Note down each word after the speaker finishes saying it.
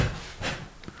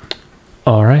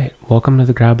All right. Welcome to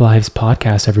the Grab Lives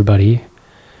podcast, everybody.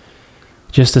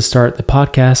 Just to start the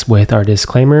podcast with our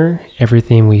disclaimer,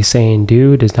 everything we say and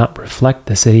do does not reflect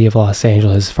the City of Los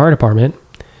Angeles Fire Department.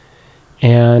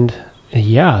 And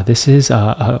yeah, this is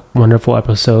a wonderful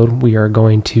episode. We are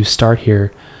going to start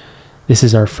here. This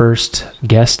is our first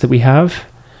guest that we have.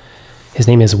 His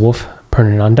name is Wolf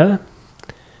Purnananda.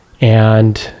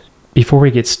 And before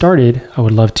we get started, I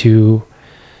would love to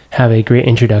have a great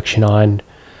introduction on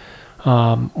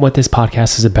what this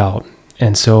podcast is about.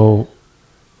 And so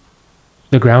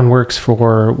the groundworks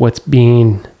for what's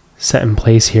being set in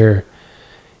place here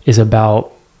is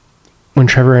about when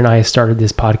Trevor and I started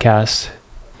this podcast,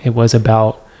 it was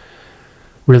about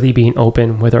really being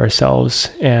open with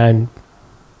ourselves and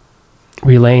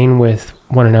relaying with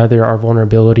one another our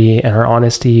vulnerability and our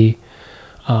honesty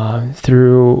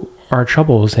through our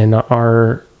troubles and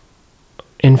our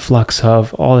influx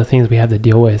of all the things we have to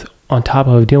deal with, on top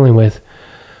of dealing with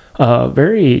a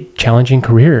very challenging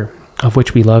career of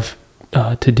which we love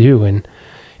to do and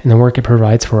the work it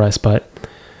provides for us. But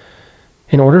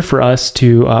in order for us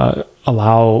to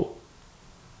allow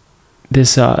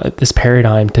this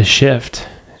paradigm to shift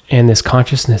and this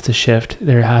consciousness to shift,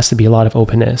 there has to be a lot of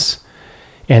openness.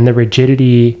 And the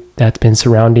rigidity that's been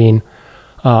surrounding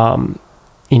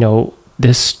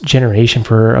this generation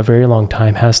for a very long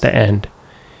time has to end.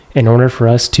 In order for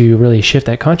us to really shift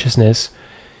that consciousness,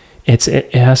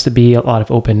 it has to be a lot of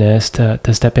openness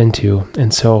to step into.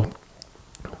 And so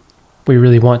we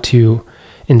really want to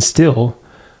instill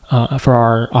for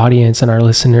our audience and our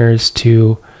listeners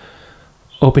to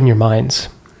open your minds.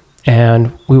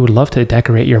 And we would love to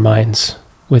decorate your minds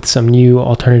with some new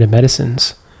alternative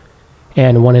medicines.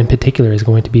 And one in particular is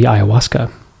going to be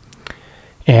ayahuasca.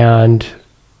 And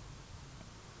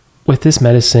with this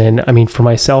medicine, I mean, for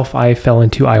myself, I fell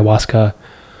into ayahuasca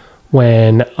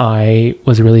when I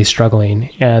was really struggling,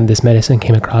 and this medicine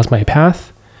came across my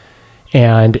path,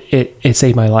 and it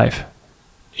saved my life.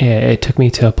 It took me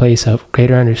to a place of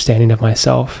greater understanding of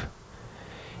myself,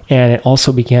 and it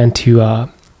also began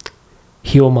to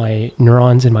heal my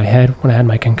neurons in my head when I had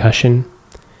my concussion.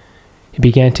 It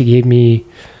began to give me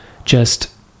just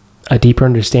a deeper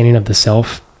understanding of the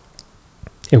self.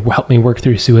 It helped me work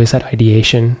through suicide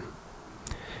ideation.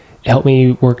 It helped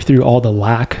me work through all the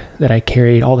lack that I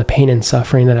carried, all the pain and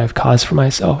suffering that I've caused for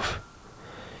myself.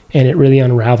 And it really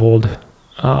unraveled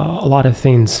a lot of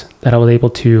things that I was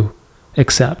able to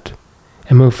accept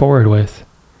and move forward with.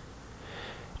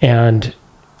 And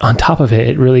on top of it,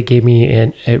 it really gave me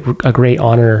a great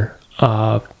honor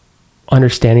of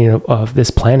understanding of this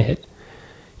planet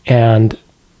and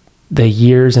the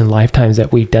years and lifetimes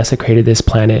that we've desecrated this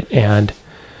planet, and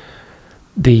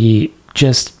the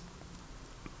just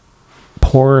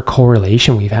poor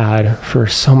correlation we've had for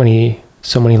so many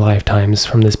lifetimes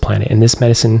from this planet. And this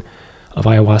medicine of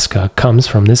ayahuasca comes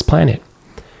from this planet,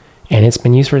 and it's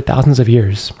been used for thousands of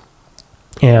years.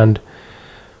 And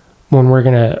when we're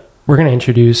gonna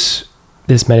introduce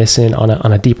this medicine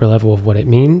on a deeper level of what it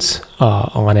means,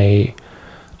 on a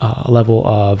level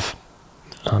of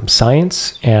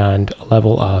science and a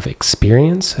level of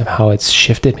experience of how it's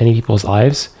shifted many people's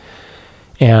lives.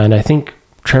 And I think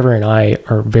Trevor and I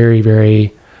are very,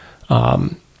 very,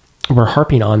 we're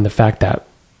harping on the fact that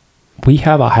we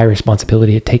have a high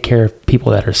responsibility to take care of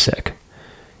people that are sick.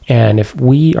 And if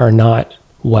we are not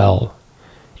well,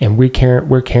 and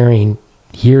we're carrying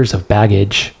years of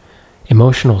baggage,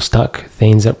 emotional stuck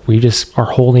things that we just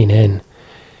are holding in,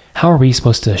 how are we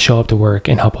supposed to show up to work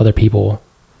and help other people?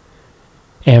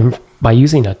 And by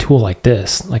using a tool like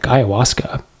this, like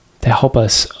ayahuasca, to help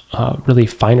us really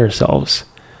find ourselves,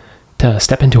 to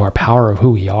step into our power of who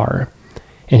we are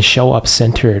and show up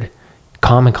centered,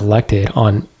 calm and collected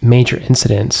on major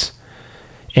incidents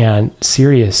and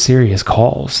serious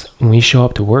calls when we show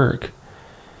up to work.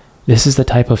 This is the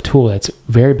type of tool that's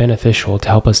very beneficial to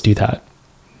help us do that.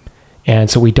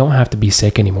 And so we don't have to be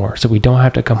sick anymore. So we don't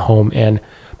have to come home and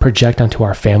project onto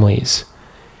our families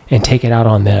and take it out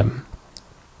on them.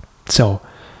 So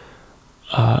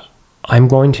I'm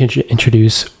going to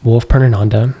introduce Wolf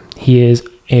Purnananda. He is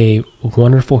a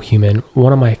wonderful human,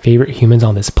 one of my favorite humans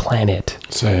on this planet.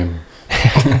 Same.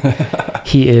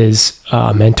 He is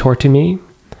a mentor to me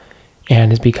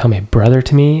and has become a brother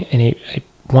to me and a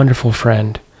wonderful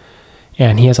friend.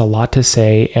 And he has a lot to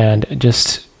say, and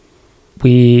just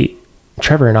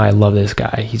Trevor and I love this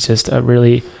guy. He's just a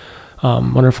really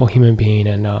wonderful human being,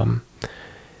 and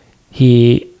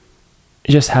he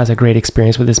just has a great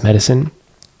experience with this medicine,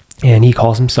 and he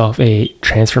calls himself a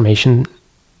transformation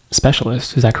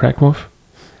specialist. Is that correct, Wolf?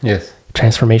 Yes.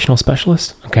 Transformational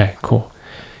specialist? Okay, cool.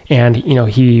 And,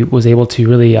 he was able to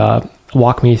really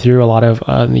walk me through a lot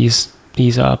of these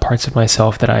parts of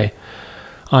myself that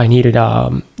I needed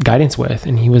guidance with,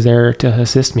 and he was there to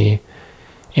assist me.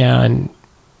 And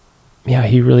yeah,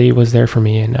 he really was there for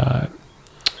me. And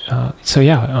so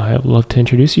yeah, I'd love to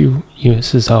introduce you.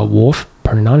 This is Wolf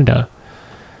Purnananda.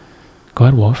 Go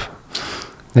ahead, Wolf.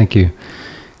 Thank you.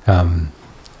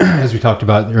 As we talked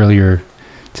about earlier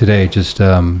today, just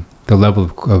the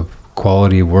level of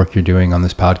quality of work you're doing on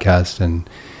this podcast, and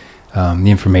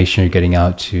the information you're getting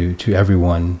out to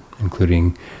everyone,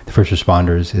 including the first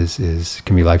responders,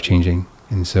 can be life-changing.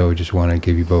 And so just want to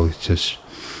give you both just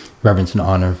reverence and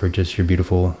honor for just your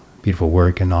beautiful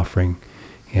work and offering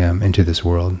into this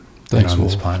world. Thanks, and on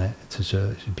Wolf. this planet. It's such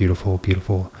a beautiful,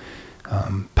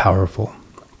 powerful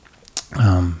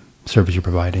service you're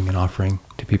providing and offering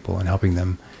to people and helping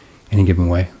them in any given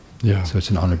way. Yeah. So it's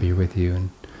an honor to be with you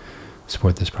and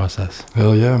support this process.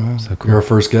 Hell yeah, man. So cool. You're our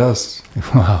first guest.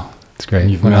 Wow. It's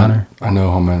great. What an honor. I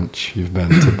know how much you've been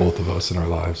to both of us in our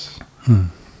lives.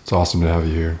 It's awesome to have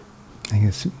you here. I think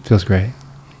it feels great.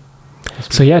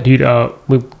 So yeah, dude,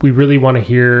 we really want to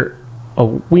hear. I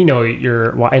know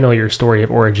your story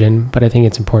of origin, but I think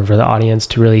it's important for the audience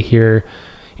to really hear,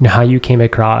 how you came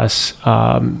across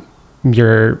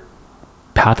your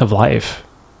path of life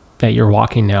that you're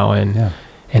walking now, and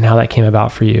how that came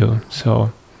about for you.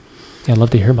 So yeah, I'd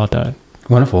love to hear about that.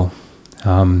 Wonderful.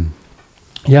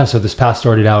 So this path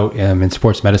started out in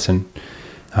sports medicine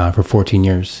for 14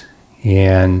 years,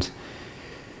 and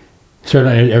started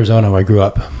in Arizona where I grew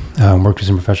up. Worked with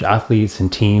some professional athletes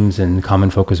and teams and common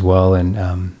folk as well, and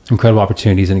incredible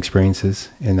opportunities and experiences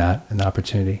in that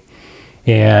opportunity.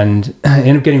 And I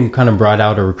ended up getting kind of brought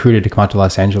out or recruited to come out to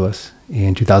Los Angeles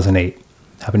in 2008.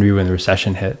 Happened to be when the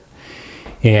recession hit.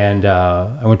 And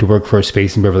I went to work for a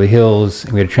space in Beverly Hills,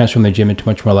 and we had to transform the gym into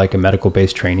much more like a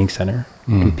medical-based training center,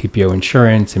 with PPO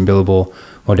insurance and billable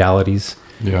modalities.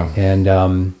 Yeah. And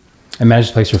I managed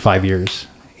the place for 5 years.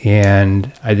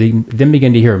 And I then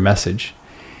began to hear a message.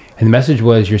 And the message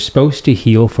was, you're supposed to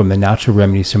heal from the natural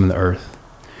remedies from the earth.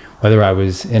 Whether I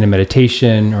was in a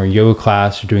meditation or a yoga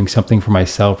class or doing something for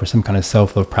myself or some kind of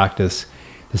self-love practice,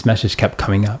 this message kept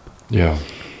coming up. Yeah.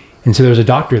 And so there was a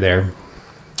doctor there.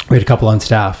 We had a couple on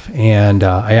staff. And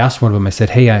I asked one of them, I said,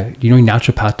 hey, do you know any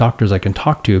naturopath doctors I can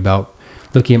talk to about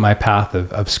looking at my path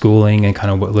of schooling and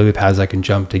kind of what lily paths I can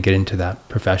jump to get into that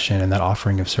profession and that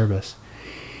offering of service?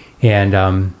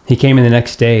 And he came in the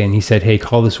next day and he said, hey,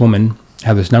 call this woman. I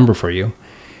have this number for you.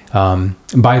 And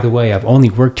by the way, I've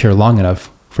only worked here long enough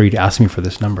for you to ask me for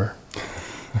this number.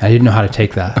 I didn't know how to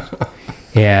take that.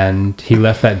 And he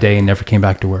left that day and never came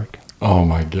back to work. Oh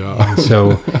my God. And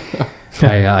so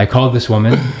I called this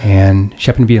woman, and she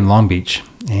happened to be in Long Beach.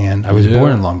 And I was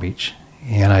born in Long Beach,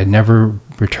 and I'd never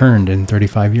returned in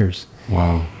 35 years.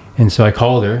 Wow. And so I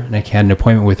called her, and I had an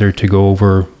appointment with her to go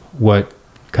over what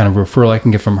kind of referral I can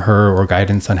get from her or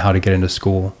guidance on how to get into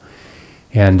school.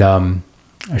 And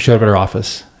I showed up at her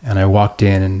office, and I walked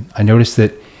in, and I noticed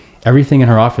that everything in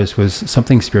her office was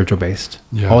something spiritual based.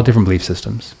 Yeah. All different belief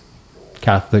systems: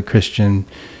 Catholic, Christian,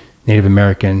 Native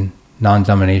American,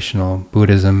 non-denominational,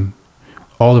 Buddhism,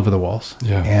 all over the walls.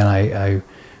 Yeah. And I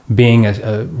being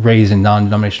raised in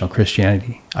non-denominational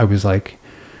Christianity, I was like,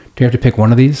 do you have to pick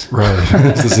one of these? Right.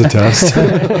 This is a test.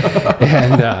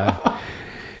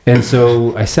 And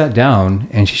so I sat down,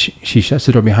 and she shuts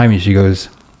the door behind me. She goes,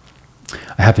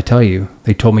 I have to tell you,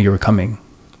 they told me you were coming.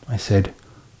 I said,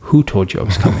 who told you I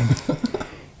was coming?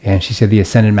 And she said, the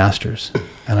Ascended Masters.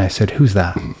 And I said, who's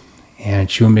that? And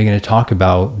she began to talk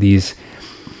about these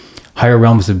higher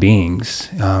realms of beings.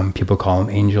 People call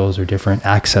them angels, or different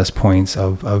access points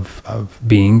of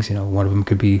beings. One of them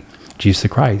could be Jesus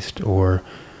Christ, or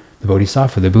the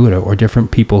Bodhisattva, the Buddha, or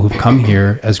different people who've come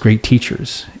here as great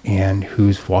teachers and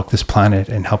who's walked this planet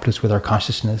and helped us with our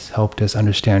consciousness, helped us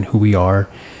understand who we are,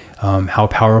 how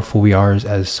powerful we are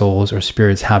as souls or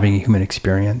spirits having a human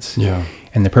experience,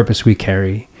 and the purpose we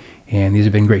carry. And these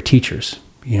have been great teachers.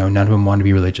 None of them wanted to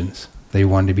be religions. They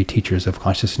wanted to be teachers of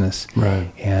consciousness,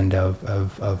 right, and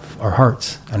of our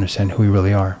hearts, understand who we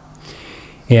really are.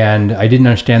 And I didn't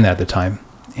understand that at the time.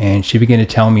 And she began to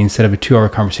tell me, instead of a 2-hour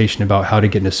conversation about how to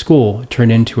get into school, it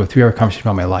turned into a 3-hour conversation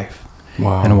about my life.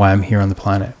 Wow. And why I'm here on the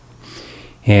planet.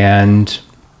 And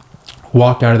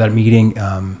walked out of that meeting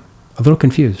a little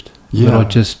confused, a little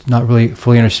just not really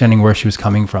fully understanding where she was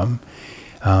coming from.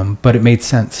 But it made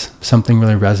sense. Something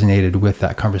really resonated with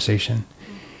that conversation.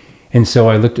 And so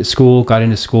I looked at school, got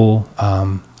into school,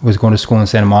 was going to school in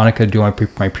Santa Monica, doing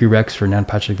my prereqs for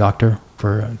naturopathic doctor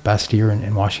for Bastyr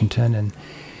in Washington.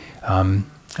 And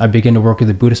I began to work with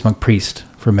a Buddhist monk priest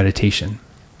for meditation.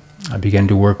 I began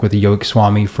to work with a yogic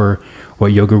swami for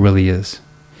what yoga really is.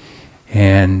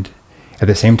 And at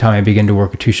the same time, I began to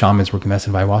work with 2 shamans working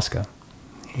medicine of ayahuasca.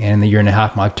 And in the year and a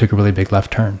half, I took a really big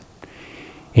left turn.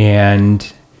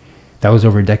 And that was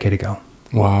over a decade ago.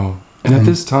 Wow. And at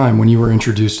this time, when you were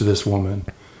introduced to this woman,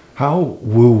 how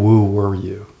woo-woo were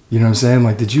you? You know what I'm saying?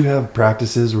 Like, did you have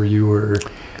practices where you were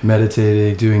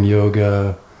meditating, doing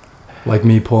yoga, like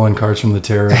me pulling cards from the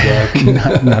tarot deck?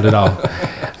 Not at all.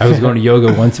 I was going to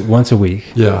yoga once a week.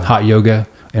 Yeah. Hot yoga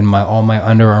and all my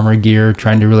Under Armour gear,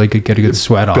 trying to really get a good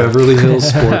sweat on. Beverly Hills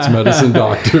sports medicine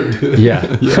doctor. Dude.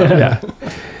 Yeah.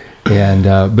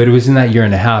 And but it was in that year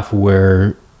and a half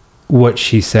where what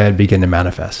she said began to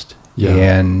manifest. Yeah.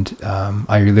 And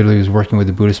I literally was working with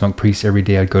a Buddhist monk priest every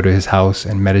day. I'd go to his house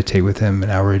and meditate with him an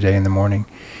hour a day in the morning.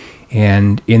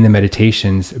 And in the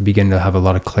meditations, I began to have a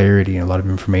lot of clarity and a lot of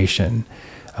information.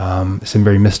 Some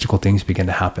very mystical things began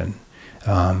to happen.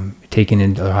 Taken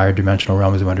into the higher dimensional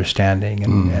realms of understanding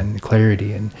and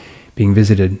clarity, and being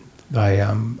visited by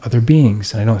other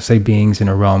beings. And I don't say beings in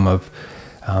a realm of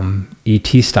ET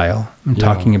style. I'm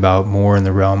talking about more in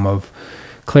the realm of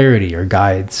clarity or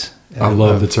guides. I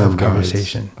love the term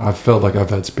conversation. Guides. I've felt like I've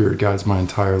had spirit guides my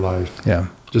entire life. Yeah.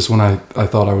 Just when I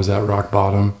thought I was at rock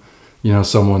bottom, you know,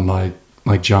 someone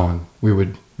like John, we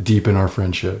would deepen our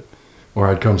friendship. Or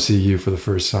I'd come see you for the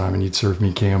first time and you'd serve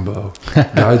me Cambo.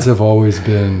 Guides have always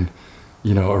been,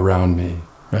 you know, around me.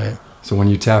 Right. So when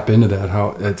you tap into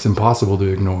that, it's impossible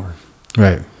to ignore.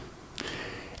 Right.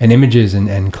 And images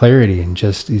and clarity and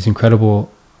just these incredible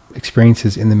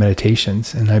experiences in the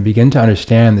meditations. And I begin to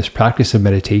understand this practice of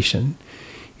meditation,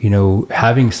 you know,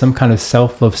 having some kind of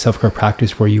self-love, self-care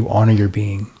practice where you honor your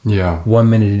being. Yeah. 1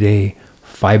 minute a day,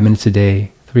 5 minutes a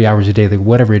day, 3 hours a day, like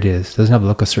whatever it is, doesn't have to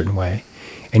look a certain way.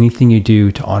 Anything you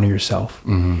do to honor yourself.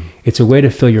 It's a way to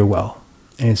feel your well.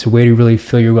 And it's a way to really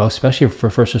feel your well, especially for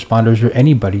first responders or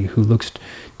anybody who looks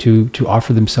to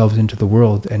offer themselves into the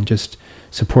world and just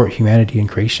support humanity and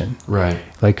creation. Right.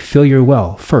 Like feel your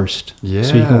well first. Yeah.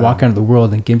 So you can walk out into the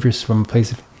world and give yourself from a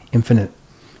place of infinite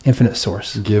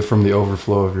source. Give from the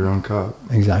overflow of your own cup.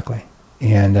 Exactly.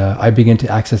 And I begin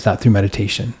to access that through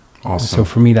meditation. Awesome. So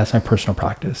for me, that's my personal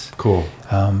practice. Cool.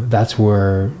 That's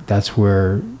where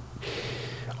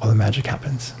all the magic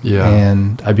happens. Yeah.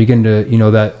 And I begin to,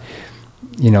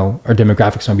 our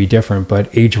demographics might be different, but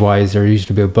age-wise, there used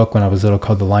to be a book when I was little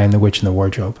called The Lion, the Witch, and the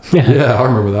Wardrobe. Yeah, I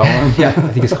remember that one. Yeah,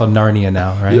 I think it's called Narnia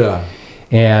now, right? Yeah.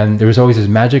 And there was always this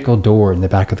magical door in the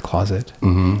back of the closet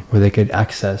where they could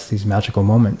access these magical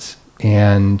moments.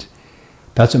 And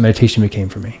that's what meditation became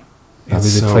for me. It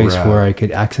was a place where I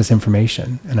could access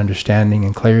information and understanding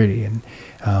and clarity. And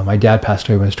my dad passed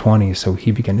away when I was 20, so he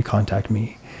began to contact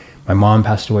me. My mom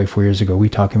passed away 4 years ago. We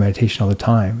talk in meditation all the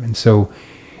time. And so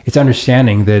it's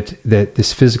understanding that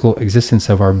this physical existence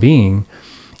of our being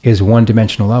is one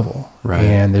dimensional level. Right.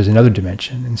 And there's another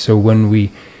dimension. And so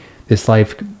when this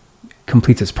life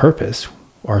completes its purpose,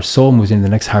 our soul moves into the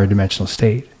next higher dimensional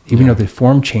state. Even though the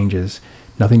form changes,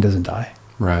 nothing doesn't die.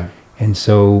 Right. And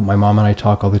so my mom and I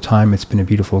talk all the time. It's been a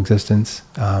beautiful existence.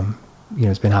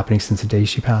 It's been happening since the day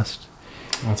she passed.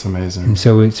 That's amazing. And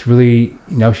so it's really,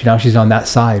 now she's on that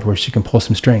side where she can pull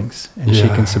some strings and she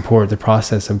can support the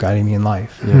process of guiding me in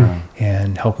life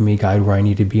and helping me guide where I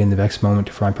need to be in the next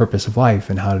moment for my purpose of life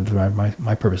and how to derive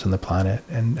my purpose on the planet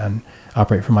and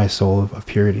operate for my soul of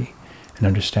purity and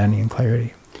understanding and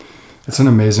clarity. It's an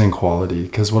amazing quality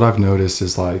because what I've noticed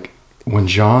is like when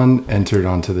John entered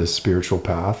onto this spiritual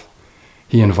path,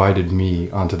 he invited me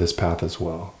onto this path as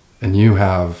well. And you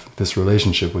have this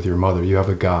relationship with your mother, you have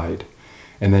a guide.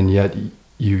 And then yet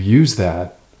you use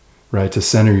that, right, to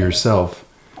center yourself,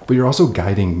 but you're also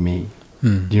guiding me.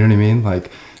 Do you know what I mean? Like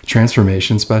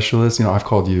transformation specialist, I've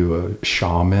called you a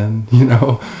shaman,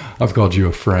 I've called you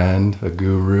a friend, a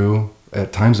guru,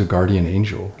 at times a guardian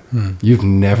angel. You've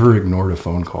never ignored a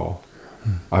phone call.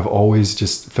 I've always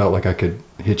just felt like I could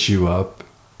hit you up,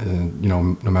 and,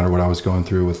 no matter what I was going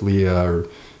through with Leah or,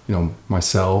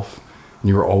 myself. And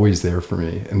you were always there for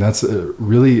me. And that's a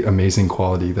really amazing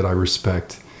quality that I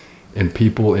respect in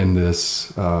people in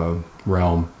this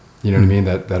realm, you know what I mean,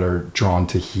 that are drawn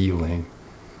to healing,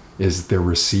 is they're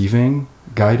receiving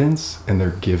guidance and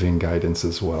they're giving guidance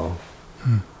as well.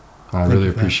 I really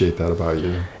appreciate that about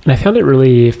you. And I found it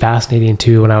really fascinating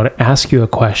too, when I would ask you a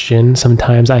question,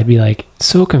 sometimes I'd be like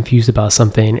so confused about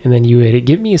something, and then you would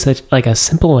give me such like a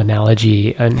simple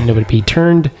analogy, and it would be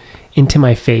turned into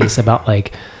my face about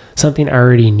like something I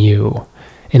already knew.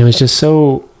 And it was just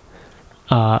so,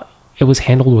 it was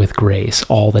handled with grace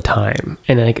all the time.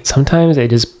 And like, sometimes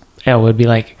I would be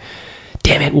like,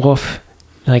 damn it, Wolf,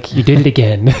 Like, you did it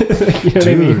again. You know what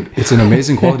I mean? It's an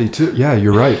amazing quality too. Yeah,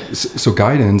 you're right. So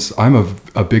guidance, I'm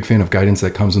a big fan of guidance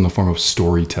that comes in the form of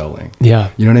storytelling. Yeah.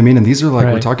 You know what I mean? And these are like,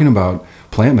 Right. we're talking about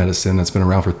plant medicine that's been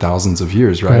around for thousands of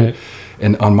years, right?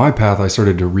 And on my path, I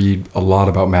started to read a lot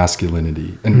about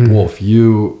masculinity. And Wolf,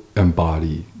 you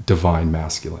embody divine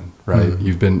masculine, right?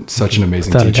 You've been such an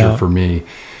amazing Without a teacher doubt. for me.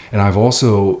 And I've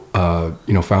also,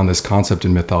 found this concept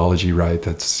in mythology, right?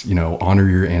 That's, honor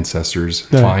your ancestors,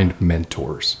 Right. find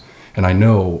mentors. And I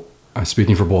know, I'm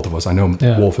speaking for both of us, I know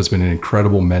Wolf has been an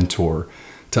incredible mentor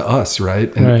to us,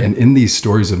 right? And in these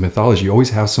stories of mythology, you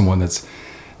always have someone that's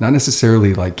not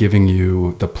necessarily like giving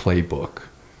you the playbook,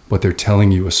 but they're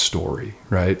telling you a story,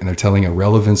 right? And they're telling a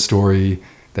relevant story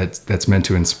that's meant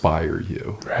to inspire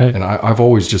you. Right. And I've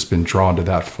always just been drawn to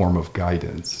that form of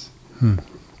guidance.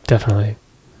 Definitely.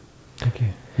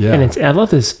 Okay. Yeah. And I love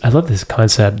this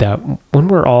concept that when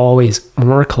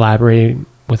we're collaborating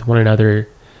with one another,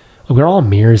 we're all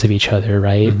mirrors of each other,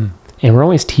 right? And we're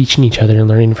always teaching each other and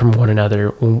learning from one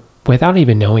another without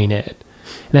even knowing it.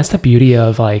 And that's the beauty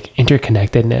of like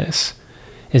interconnectedness,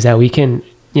 is that we can,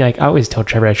 like I always tell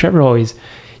Trevor always,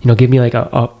 give me like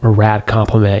a rad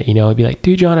compliment, I'd be like,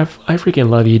 dude, John, I freaking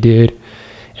love you, dude.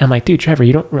 And I'm like, dude, Trevor,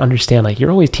 you don't understand. Like,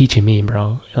 you're always teaching me,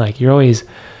 bro. Like,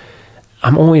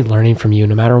 I'm always learning from you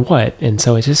no matter what. And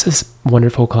so it's just this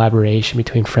wonderful collaboration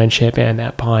between friendship and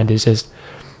that bond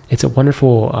it's a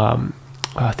wonderful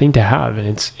thing to have. And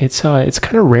it's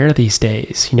kind of rare these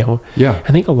days, Yeah.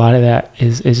 I think a lot of that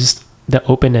is just the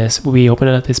openness we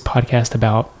opened up this podcast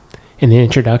about in the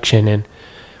introduction. And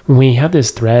when we have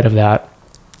this thread of that,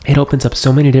 it opens up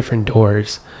so many different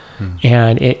doors,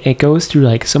 and it goes through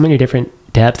like so many different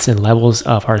depths and levels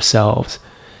of ourselves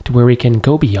to where we can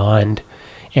go beyond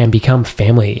and become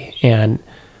family and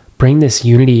bring this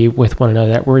unity with one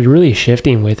another that we're really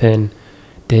shifting within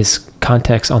this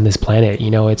context on this planet.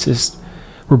 It's just,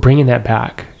 we're bringing that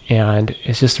back, and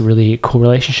it's just a really cool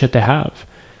relationship to have.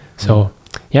 So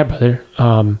yeah, brother,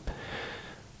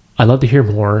 I'd love to hear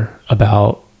more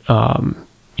about,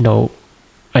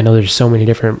 I know there's so many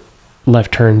different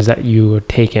left turns that you have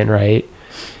taken, right?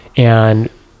 And,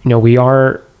 we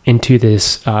are into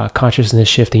this consciousness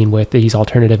shifting with these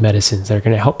alternative medicines that are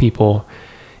going to help people.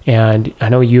 And I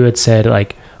know you had said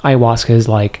like ayahuasca is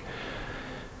like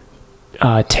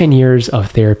 10 years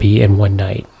of therapy in one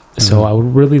night. So I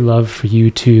would really love for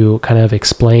you to kind of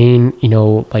explain,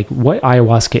 like what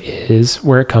ayahuasca is,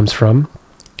 where it comes from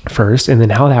first, and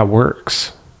then how that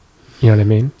works. You know what I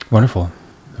mean? Wonderful.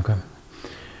 Okay.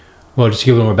 Well, just to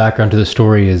give a little more background to the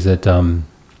story is that I've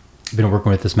been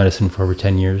working with this medicine for over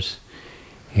 10 years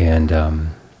and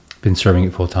been serving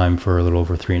it full time for a little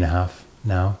over 3.5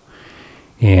 now.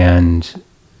 And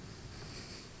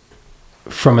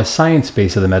from a science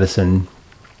base of the medicine,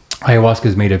 ayahuasca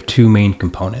is made of two main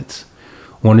components.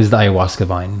 One is the ayahuasca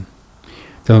vine.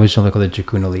 The other is something called the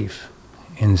jacuna leaf.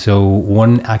 And so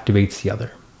one activates the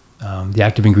other. The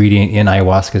active ingredient in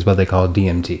ayahuasca is what they call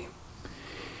DMT.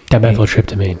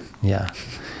 Dimethyltryptamine. Yeah.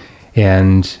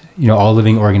 And, all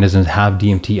living organisms have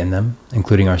DMT in them,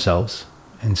 including ourselves.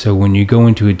 And so when you go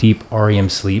into a deep REM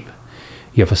sleep,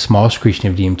 you have a small secretion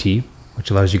of DMT, which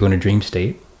allows you to go into a dream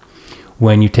state.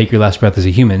 When you take your last breath as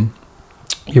a human,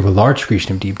 you have a large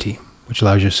secretion of DMT, which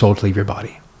allows your soul to leave your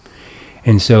body.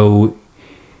 And so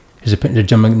there's a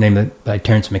gentleman named by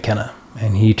Terence McKenna,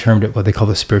 and he termed it what they call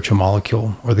the spiritual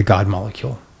molecule or the God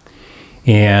molecule.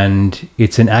 And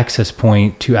it's an access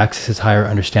point to access this higher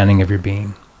understanding of your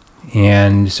being.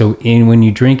 And so when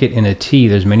you drink it in a tea,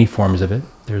 there's many forms of it.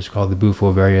 There's called the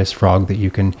Bufo various frog that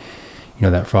you can,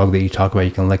 that frog that you talk about,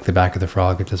 you can lick the back of the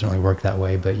frog. It doesn't really work that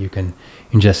way, but you can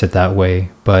ingest it that way.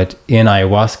 But in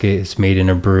ayahuasca, it's made in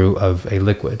a brew of a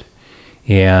liquid.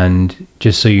 And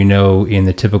just so you know, in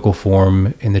the typical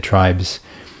form in the tribes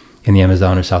in the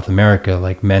Amazon or South America,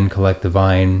 like men collect the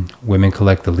vine, women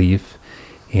collect the leaf,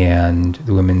 and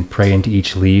the women pray into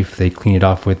each leaf. They clean it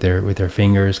off with their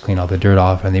fingers, clean all the dirt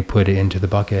off, and they put it into the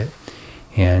bucket.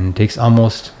 And it takes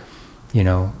almost,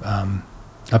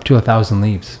 up to 1,000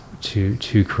 leaves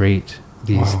to create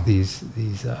these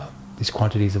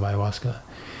quantities of ayahuasca.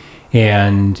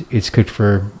 And it's cooked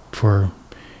for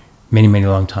many, many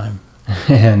long time,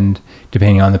 and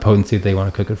depending on the potency that they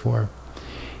want to cook it for.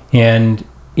 And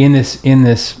in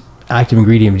this active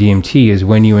ingredient of DMT is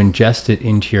when you ingest it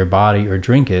into your body or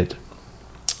drink it,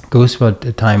 goes about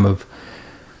a time of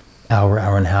hour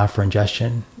and a half for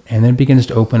ingestion, and then begins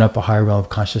to open up a higher realm of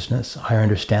consciousness, a higher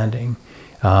understanding.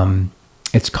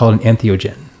 It's called an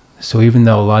entheogen. So even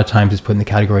though a lot of times it's put in the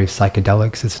category of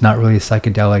psychedelics, it's not really a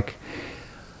psychedelic.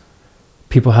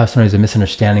 People have sometimes a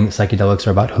misunderstanding that psychedelics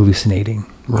are about hallucinating.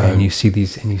 Right. And you see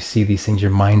these things,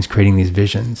 your mind's creating these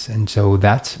visions. And so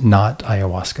that's not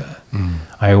ayahuasca.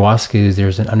 Ayahuasca is,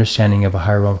 there's an understanding of a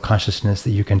higher realm of consciousness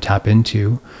that you can tap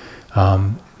into,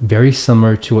 very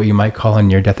similar to what you might call a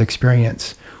near-death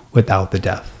experience without the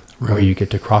death, Right. where you get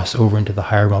to cross over into the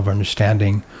higher realm of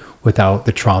understanding without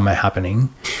the trauma happening.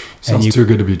 Sounds too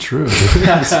good to be true.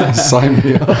 Sign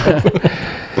me up.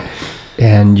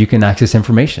 And you can access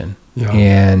information. Yeah.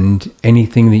 And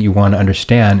anything that you want to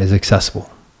understand is accessible.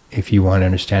 If you want to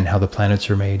understand how the planets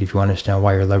are made, if you want to understand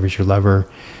why your lover's your lover,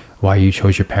 why you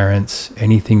chose your parents,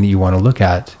 anything that you want to look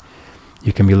at,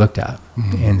 you can be looked at.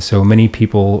 And so many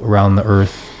people around the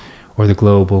earth or the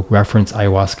globe will reference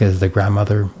ayahuasca as the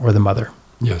grandmother or the mother.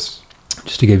 Yes.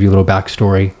 Just to give you a little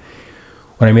backstory,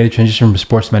 when I made the transition from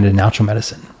sportsman to natural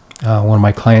medicine, one of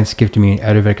my clients gifted me an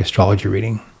Ayurvedic astrology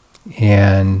reading.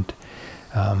 And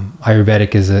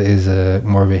Ayurvedic is a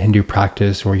more of a Hindu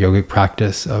practice or yogic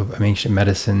practice of ancient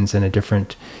medicines and a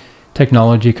different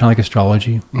technology, kind of like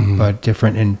astrology, but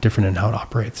different in how it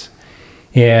operates.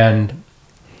 And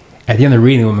at the end of the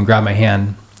reading, the woman grabbed my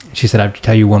hand. She said, "I have to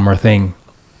tell you one more thing.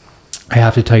 I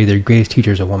have to tell you, their greatest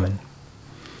teacher is a woman."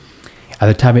 At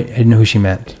the time, I didn't know who she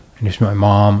meant. I knew she meant my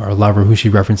mom or lover, who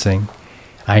she's referencing.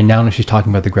 I now know she's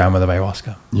talking about the grandmother of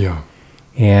ayahuasca. Yeah.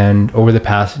 And over the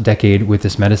past decade with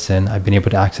this medicine, I've been able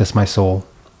to access my soul,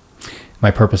 my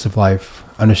purpose of life,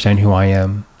 understand who I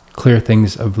am, clear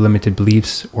things of limited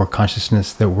beliefs or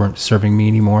consciousness that weren't serving me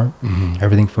anymore.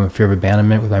 Everything from a fear of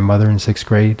abandonment with my mother in 6th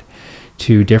grade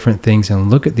to different things,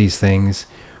 and look at these things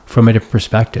from a different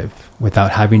perspective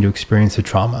without having to experience the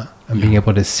trauma, and being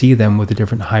able to see them with a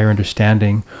different higher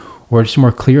understanding, or just a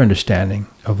more clear understanding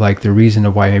of like the reason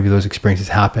of why maybe those experiences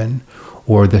happen,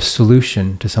 or the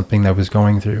solution to something that I was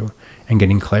going through, and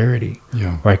getting clarity.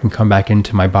 Yeah. Where I can come back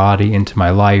into my body, into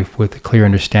my life with a clear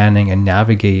understanding and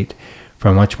navigate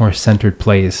from a much more centered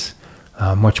place,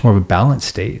 much more of a balanced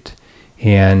state.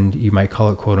 And you might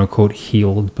call it quote unquote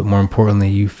healed, but more importantly,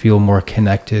 you feel more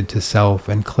connected to self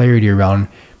and clarity around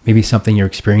maybe something you're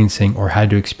experiencing or had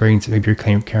to experience. Maybe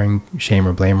you're carrying shame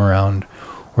or blame around,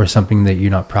 or something that you're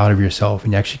not proud of yourself,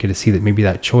 and you actually get to see that maybe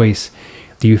that choice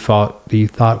that you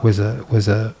thought was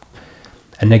a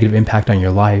negative impact on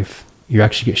your life, you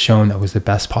actually get shown that was the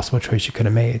best possible choice you could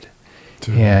have made.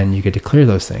 Dude. And you get to clear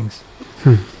those things.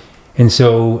 And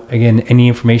so again, any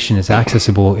information is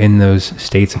accessible in those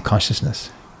states of consciousness.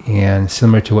 And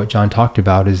similar to what John talked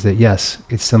about is that, yes,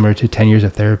 it's similar to 10 years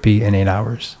of therapy in 8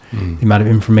 hours. The amount of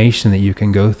information that you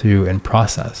can go through and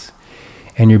process.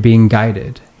 And you're being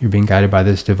guided. You're being guided by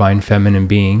this divine feminine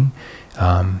being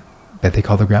that they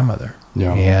call the grandmother.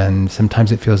 Yeah. And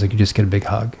sometimes it feels like you just get a big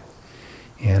hug.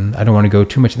 And I don't want to go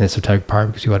too much in the esoteric part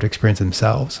because you have to experience it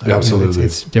themselves. Yeah, absolutely.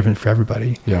 It's different for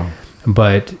everybody. Yeah.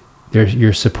 But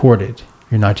you're supported.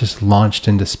 You're not just launched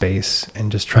into space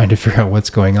and just trying to figure out what's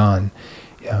going on.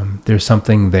 There's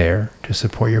something there to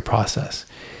support your process.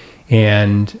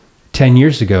 And 10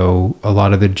 years ago, a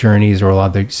lot of the journeys or a lot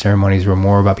of the ceremonies were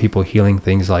more about people healing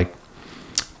things like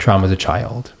trauma as a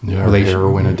child. Yeah,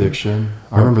 heroin addiction.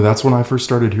 I remember that's when I first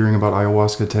started hearing about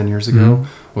ayahuasca 10 years ago.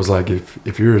 Was like,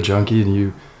 if you're a junkie and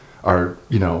you are,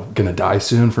 gonna die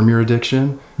soon from your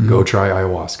addiction, go try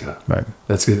ayahuasca. Right.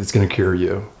 It's gonna cure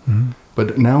you.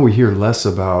 But now we hear less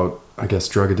about, I guess,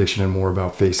 drug addiction and more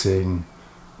about facing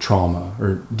trauma.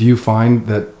 Or do you find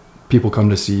that people come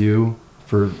to see you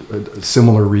for a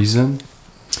similar reason?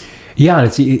 Yeah,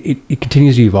 it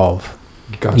continues to evolve.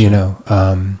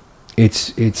 Gotcha.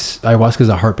 It's ayahuasca is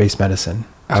a heart-based medicine.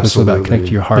 So Absolutely. it's about connecting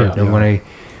to your heart. Yeah. And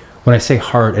when I say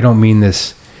heart, I don't mean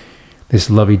this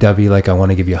lovey-dovey, like I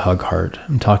want to give you a hug heart.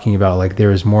 I'm talking about like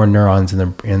there is more neurons in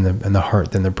the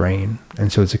heart than the brain.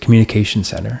 And so it's a communication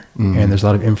center, and there's a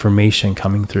lot of information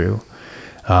coming through.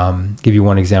 Give you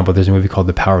one example. There's a movie called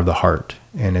The Power of the Heart,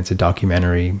 and it's a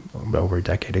documentary over a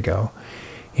decade ago.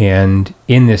 And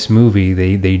in this movie,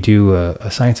 they do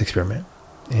a science experiment.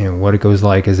 And what it goes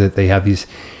like is that they have these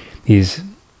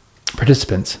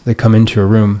participants that come into a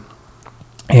room,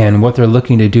 and what they're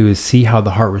looking to do is see how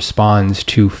the heart responds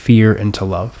to fear and to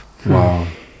love. Wow.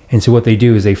 And so what they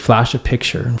do is they flash a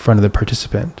picture in front of the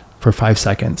participant for 5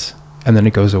 seconds, and then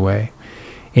it goes away.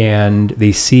 And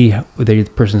they see, the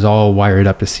person's all wired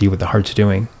up to see what the heart's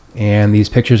doing. And these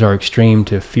pictures are extreme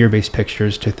to fear-based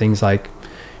pictures, to things like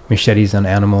machetes on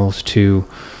animals, to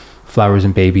flowers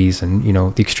and babies, and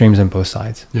the extremes on both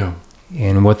sides. Yeah.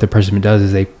 And what the participant does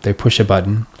is they push a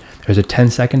button. There's a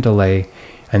 10-second delay,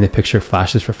 and the picture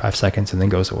flashes for 5 seconds and then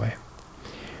goes away.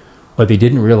 What they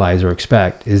didn't realize or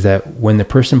expect is that when the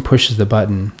person pushes the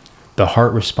button, the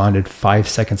heart responded 5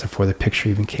 seconds before the picture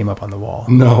even came up on the wall.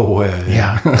 No way.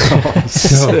 Yeah. Oh,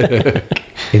 So sick.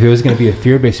 if it was going to be a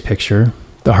fear-based picture,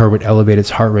 the heart would elevate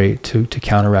its heart rate to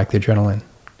counteract the adrenaline.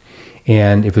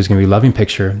 And if it was going to be a loving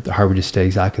picture, the heart would just stay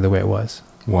exactly the way it was.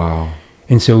 Wow.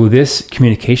 And so this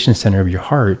communication center of your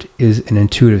heart is an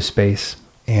intuitive space,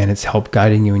 and it's help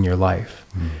guiding you in your life.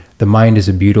 The mind is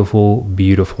a beautiful,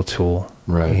 beautiful tool.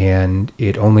 Right. And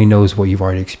it only knows what you've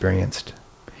already experienced.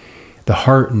 The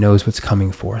heart knows what's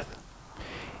coming forth.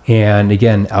 And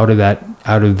again, out of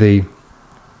the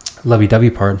lovey-dovey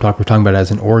part, we're talking about it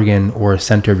as an organ or a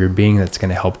center of your being that's going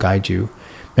to help guide you.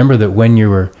 Remember that when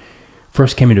you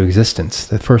first came into existence,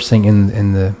 the first thing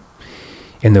in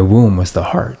the womb was the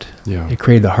heart. Yeah. It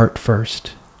created the heart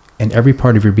first. And every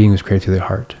part of your being was created through the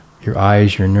heart. Your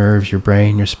eyes, your nerves, your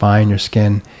brain, your spine, your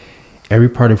skin. Every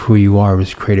part of who you are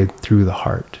was created through the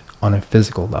heart on a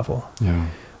physical level. Yeah.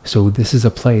 So this is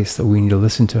a place that we need to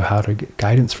listen to how to get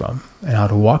guidance from and how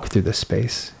to walk through this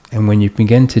space. And when you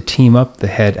begin to team up the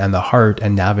head and the heart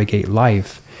and navigate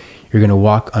life, you're going to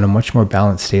walk on a much more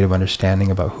balanced state of understanding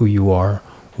about who you are,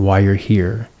 why you're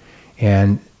here,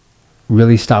 and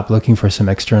really stop looking for some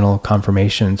external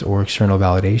confirmations or external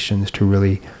validations to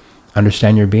really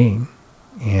understand your being.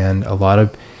 And a lot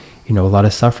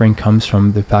of suffering comes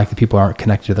from the fact that people aren't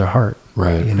connected to their heart.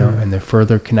 Right. And the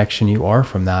further connection you are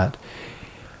from that,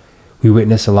 we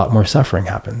witness a lot more suffering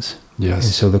happens. Yes.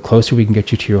 And so the closer we can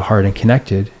get you to your heart and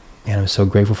connected, and I'm so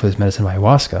grateful for this medicine of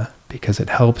ayahuasca because it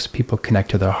helps people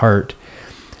connect to their heart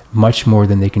much more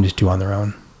than they can just do on their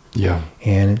own. Yeah.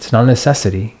 And it's not a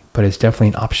necessity, but it's definitely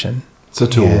an option. It's a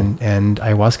tool. And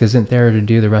ayahuasca isn't there to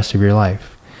do the rest of your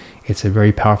life. It's a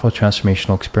very powerful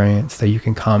transformational experience that you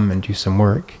can come and do some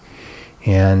work.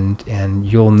 And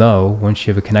you'll know once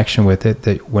you have a connection with it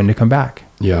that when to come back.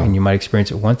 Yeah. And you might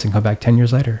experience it once and come back 10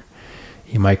 years later.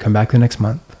 You might come back the next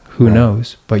month. Who Right.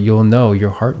 knows? But you'll know your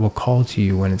heart will call to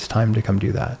you when it's time to come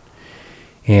do that.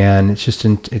 And it's just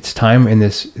it's time in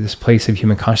this place of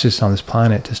human consciousness on this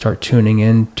planet to start tuning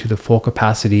in to the full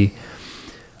capacity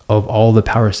of all the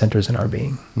power centers in our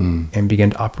being and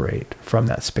begin to operate from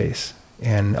that space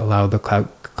and allow the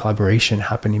collaboration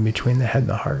happening between the head and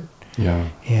the heart. Yeah.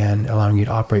 And allowing you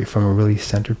to operate from a really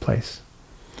centered place.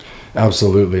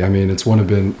 Absolutely. I mean, it's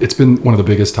been one of the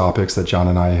biggest topics that John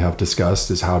and I have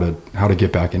discussed is how to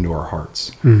get back into our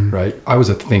hearts, right? I was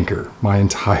a thinker my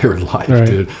entire life, Right.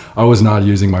 dude. I was not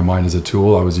using my mind as a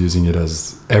tool. I was using it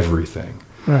as everything.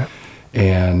 Right.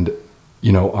 And,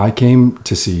 I came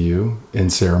to see you in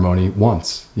ceremony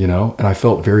once, and I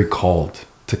felt very called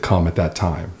to come at that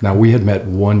time. Now, we had met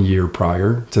 1 year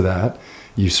prior to that.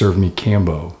 You served me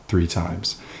Cambo 3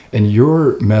 times. And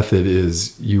your method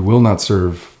is you will not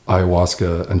serve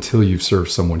ayahuasca until you've served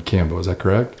someone Cambo. Is that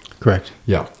correct? Correct.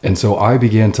 Yeah. And so I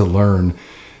began to learn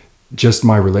just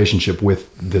my relationship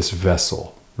with this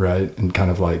vessel, right? And kind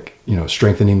of like,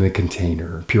 strengthening the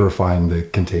container, purifying the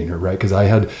container, right? Because I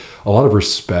had a lot of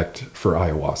respect for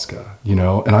ayahuasca,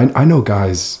 and I know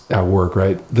guys at work,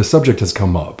 right? The subject has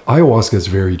come up. Ayahuasca is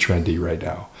very trendy right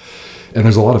now. And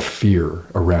there's a lot of fear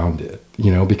around it,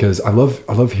 because I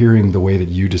love hearing the way that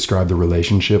you describe the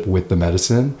relationship with the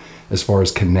medicine as far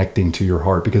as connecting to your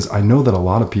heart, because I know that a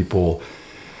lot of people,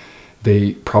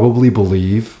 they probably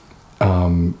believe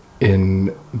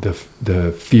in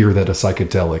the fear that a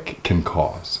psychedelic can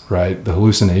cause, right? The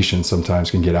hallucinations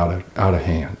sometimes can get out of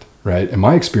hand, right? And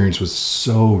my experience was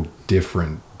so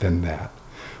different than that.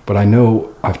 But I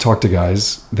know I've talked to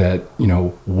guys that,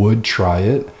 would try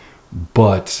it,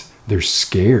 but they're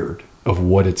scared of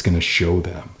what it's going to show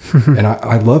them. And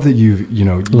I love that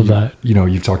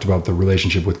you've talked about the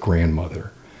relationship with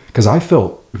grandmother, because I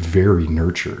felt very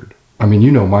nurtured. I mean,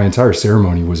 my entire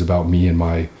ceremony was about me and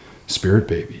my spirit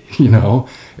baby,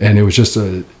 and it was just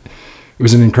it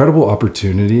was an incredible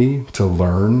opportunity to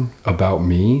learn about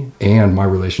me and my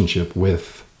relationship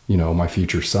with, my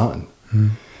future son.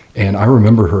 And I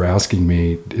remember her asking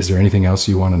me, is there anything else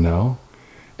you want to know?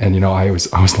 And, I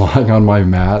was lying on my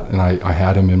mat and I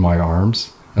had him in my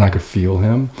arms and I could feel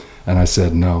him. And I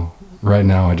said, no, right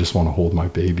now I just want to hold my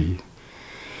baby.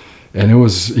 And it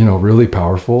was, really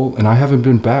powerful. And I haven't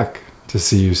been back to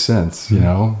see you since,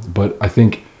 but I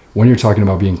think when you're talking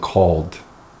about being called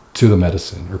to the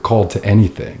medicine or called to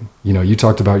anything, you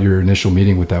talked about your initial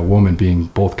meeting with that woman being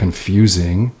both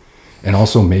confusing and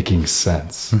also making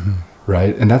sense,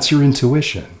 right? And that's your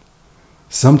intuition.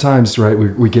 Sometimes, right,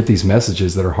 we get these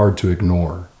messages that are hard to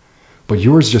ignore, but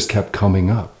yours just kept coming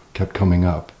up.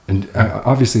 And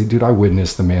obviously, dude, I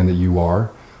witnessed the man that you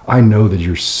are. I know that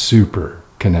you're super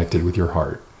connected with your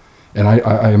heart. And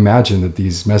I imagine that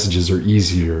these messages are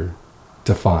easier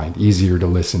to find, easier to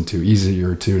listen to,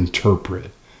 easier to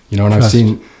interpret. You know, and Trust.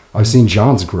 I've seen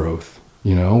John's growth,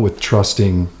 you know, with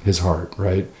trusting his heart,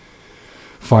 right?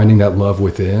 Finding that love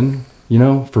within, you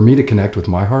know, for me to connect with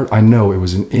my heart, I know it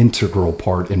was an integral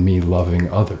part in me loving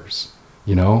others.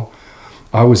 You know,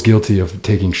 I was guilty of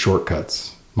taking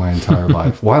shortcuts my entire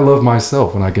life. Why love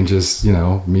myself when I can just, you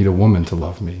know, meet a woman to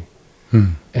love me?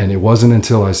 And it wasn't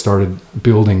until I started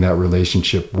building that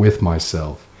relationship with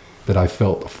myself that I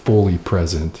felt fully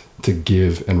present to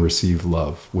give and receive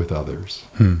love with others.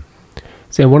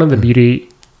 So one of the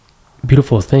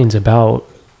beautiful things about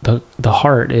the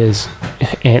heart is,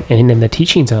 and in the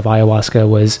teachings of ayahuasca,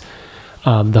 was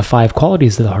the 5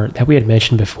 qualities of the heart that we had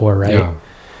mentioned before, right? Yeah.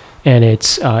 And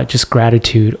it's just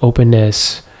gratitude,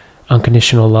 openness,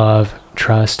 unconditional love,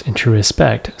 trust, and true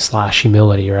respect /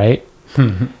 humility, right?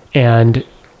 And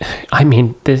I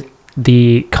mean,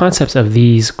 the concepts of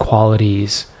these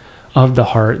qualities of the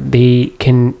heart, they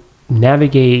can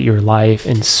navigate your life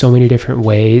in so many different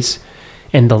ways.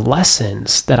 And the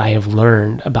lessons that I have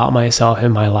learned about myself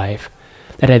in my life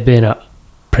that have been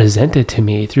presented to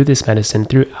me through this medicine,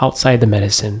 through outside the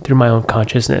medicine, through my own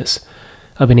consciousness,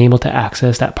 of being able to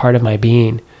access that part of my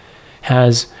being,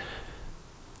 has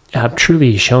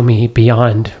truly shown me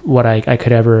beyond what I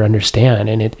could ever understand.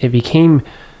 And it became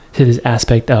to this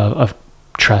aspect of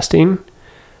trusting,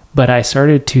 but I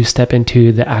started to step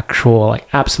into the actual, like,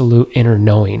 absolute inner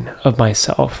knowing of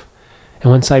myself.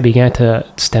 And once I began to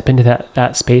step into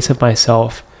that space of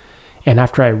myself, and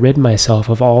after I rid myself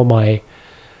of all my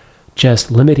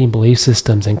just limiting belief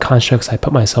systems and constructs I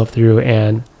put myself through,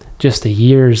 and just the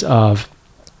years of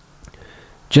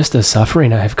just the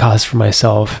suffering I've caused for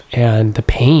myself and the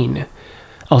pain,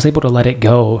 I was able to let it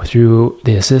go through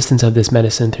the assistance of this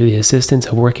medicine, through the assistance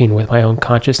of working with my own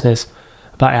consciousness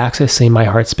about accessing my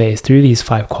heart space through these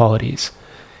 5 qualities.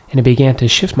 And it began to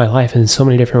shift my life in so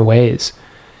many different ways.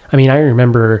 I mean, I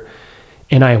remember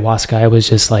in ayahuasca, I was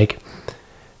just like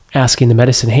asking the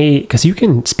medicine, hey, because you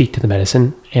can speak to the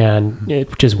medicine, and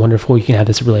which is wonderful. You can have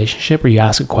this relationship where you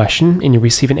ask a question and you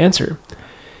receive an answer.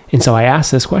 And so I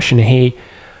asked this question, hey,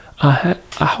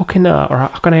 how can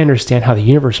I understand how the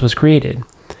universe was created? And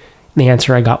the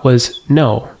answer I got was,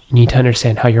 no, you need to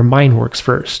understand how your mind works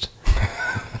first.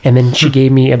 And then she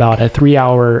gave me about a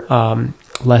 3-hour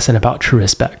lesson about true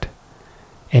respect,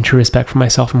 and true respect for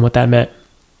myself and what that meant,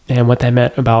 and what that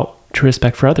meant about true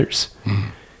respect for others.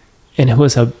 And it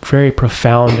was a very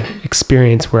profound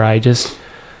experience where I just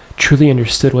truly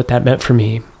understood what that meant for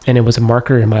me. And it was a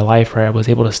marker in my life where I was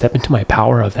able to step into my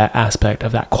power of that aspect,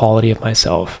 of that quality of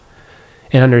myself,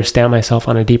 and understand myself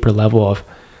on a deeper level of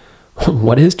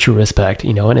what is true respect,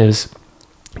 you know. And it was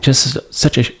just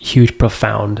such a huge,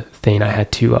 profound thing I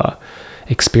had to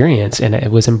experience, and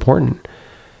it was important.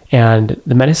 And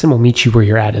the medicine will meet you where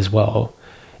you're at as well.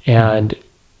 And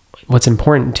what's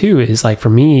important too is, like, for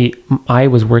me, I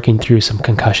was working through some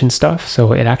concussion stuff,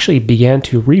 so it actually began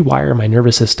to rewire my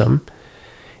nervous system,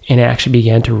 and it actually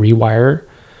began to rewire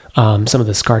some of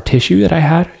the scar tissue that I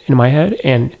had in my head.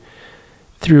 And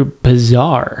through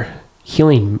bizarre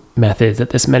healing methods that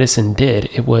this medicine did,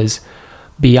 it was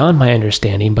beyond my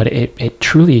understanding, but it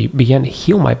truly began to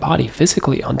heal my body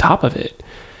physically on top of it.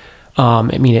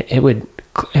 I mean, it would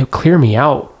clear me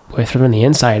out from the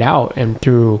inside out, and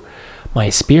through my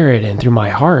spirit and through my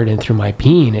heart and through my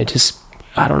being. It just,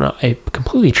 I don't know, it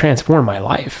completely transformed my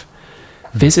life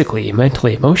physically,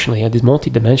 mentally, emotionally. I had these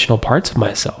multidimensional parts of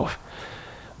myself.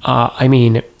 I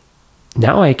mean,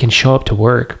 now I can show up to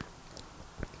work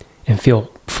and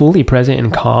feel fully present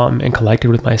and calm and collected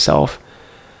with myself,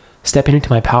 stepping into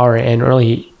my power and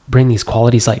really bring these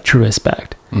qualities like true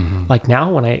respect. Like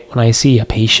now when I see a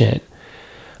patient,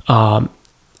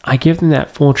 I give them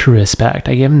that full true respect.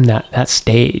 I give them that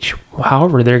stage,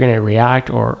 however they're going to react,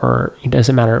 or it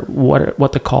doesn't matter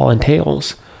what the call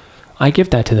entails. I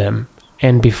give that to them.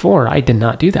 And before, I did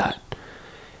not do that.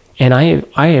 And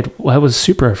I was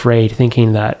super afraid,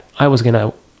 thinking that I was going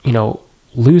to,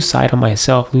 lose sight of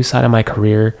myself, lose sight of my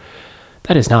career.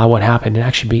 That is not what happened. It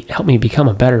actually helped me become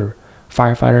a better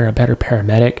firefighter, a better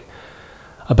paramedic,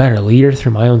 a better leader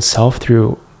through my own self,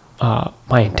 through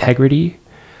my integrity.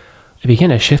 It began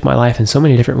to shift my life in so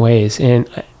many different ways. And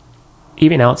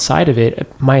even outside of it,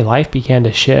 my life began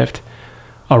to shift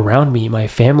around me. My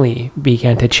family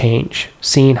began to change,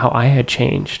 seeing how I had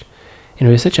changed. And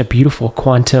it was such a beautiful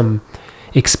quantum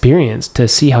experience to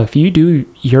see how, if you do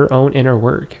your own inner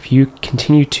work, if you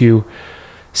continue to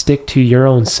stick to your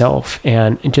own self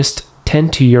and just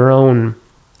tend to your own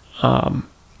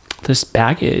this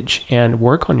baggage and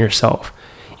work on yourself,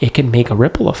 it can make a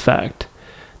ripple effect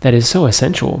that is so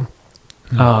essential.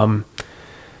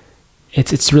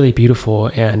 it's really beautiful.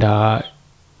 And I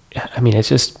mean, it's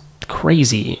just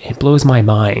crazy. It blows my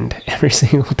mind every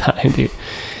single time, dude.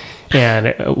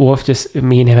 And Wolf, just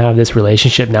me and him have this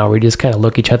relationship now where we just kind of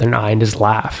look each other in the eye and just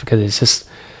laugh, because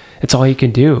it's all you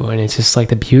can do. And it's just like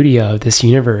the beauty of this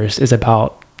universe is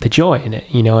about the joy in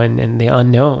it, and the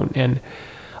unknown. And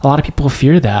a lot of people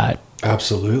fear that.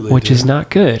 Absolutely. Which is not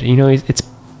good.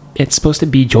 It's supposed to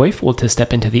be joyful to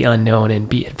step into the unknown and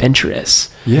be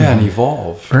adventurous. Yeah, and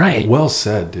evolve. Right. Well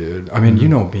said, dude. I mean, you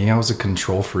know me, I was a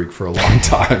control freak for a long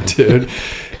time, dude.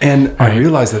 And I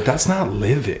realized that that's not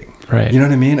living. Right. You know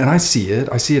what I mean? And I see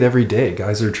it every day.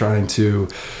 Guys are trying to,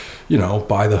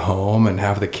 buy the home and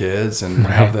have the kids and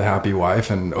have the happy wife,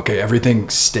 and everything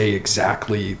stay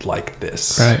exactly like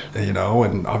this. Right.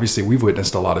 And obviously we've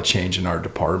witnessed a lot of change in our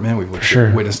department. We've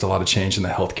witnessed a lot of change in the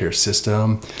healthcare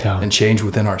system and change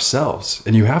within ourselves.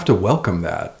 And you have to welcome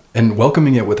that, and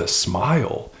welcoming it with a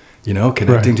smile.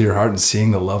 Connecting to your heart and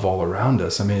seeing the love all around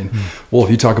us. I mean, well,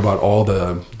 if you talk about all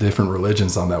the different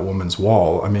religions on that woman's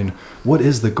wall, I mean, what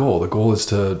is the goal? The goal is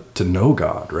to know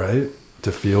God, right?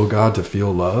 To feel God, to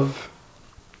feel love.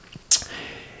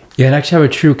 Yeah, and actually have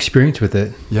a true experience with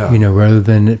it. Yeah. Rather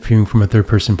than it being from a third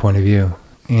person point of view.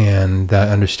 And that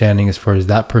understanding as far as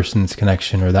that person's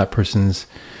connection or that person's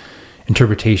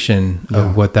interpretation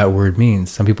of what that word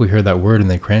means. Some people hear that word and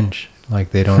they cringe.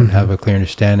 Like they don't have a clear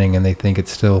understanding, and they think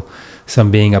it's still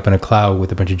some being up in a cloud with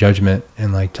a bunch of judgment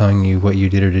and like telling you what you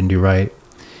did or didn't do right.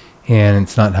 And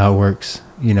it's not how it works.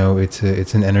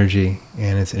 It's an energy,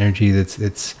 and it's energy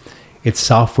it's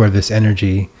software. This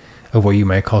energy of what you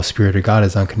might call spirit or God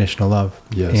is unconditional love.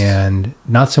 Yes. And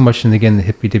not so much in, again, the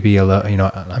hippy dippy,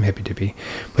 I'm hippy dippy,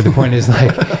 but the point is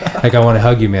like I want to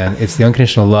hug you, man. It's the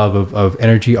unconditional love of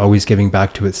energy always giving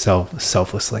back to itself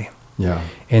selflessly. Yeah.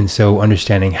 And so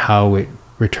understanding how it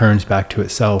returns back to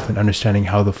itself and understanding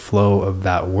how the flow of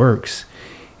that works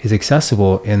is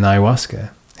accessible in the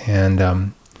ayahuasca. And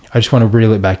I just want to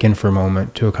reel it back in for a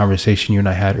moment to a conversation you and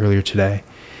I had earlier today.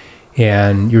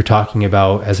 And you're talking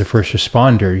about, as a first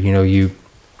responder,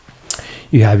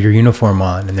 you have your uniform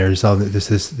on, and there's all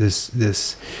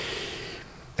this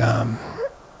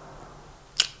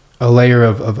a layer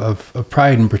of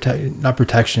pride and not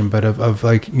protection, but of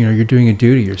like, you're doing a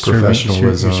duty, you're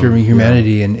serving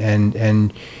humanity,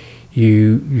 and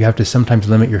you have to sometimes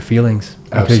limit your feelings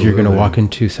because you're going to walk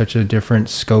into such a different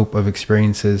scope of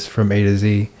experiences from A to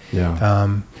Z.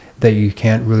 That you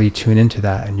can't really tune into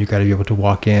that, and you got to be able to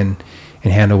walk in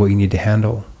and handle what you need to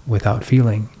handle without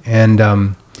feeling. And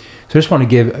so I just want to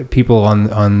give people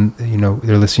on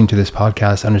they're listening to this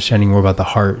podcast understanding more about the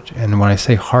heart. And when I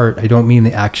say heart, I don't mean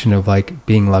the action of like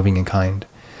being loving and kind.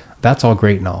 That's all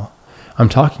great and all. I'm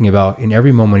talking about in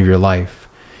every moment of your life,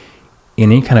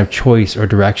 in any kind of choice or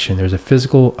direction, there's a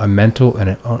physical, a mental,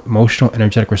 and an emotional,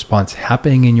 energetic response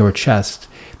happening in your chest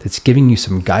that's giving you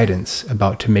some guidance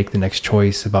about to make the next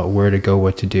choice, about where to go,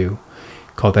 what to do.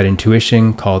 Call it that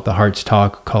intuition, call it the heart's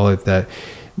talk, call it that,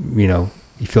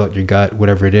 you feel it in your gut,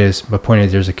 whatever it is. But the point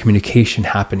is there's a communication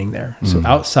happening there. So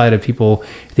outside of people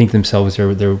think themselves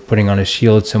they're putting on a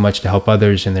shield so much to help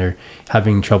others, and they're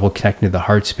having trouble connecting to the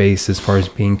heart space as far as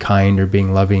being kind or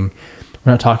being loving.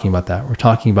 We're not talking about that. We're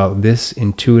talking about this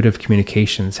intuitive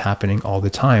communications happening all the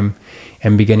time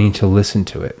and beginning to listen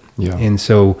to it. Yeah. And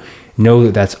so know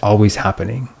that that's always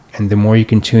happening. And the more you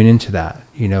can tune into that,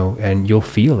 and you'll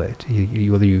feel it.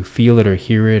 Whether you feel it or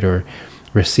hear it or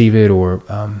receive it or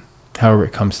however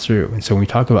it comes through. And so when we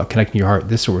talk about connecting your heart,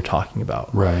 this is what we're talking about.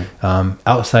 Right.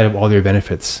 Outside of all their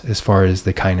benefits as far as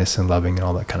the kindness and loving and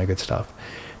all that kind of good stuff.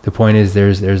 The point is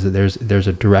there's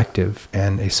a directive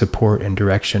and a support and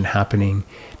direction happening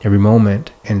every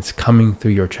moment, and it's coming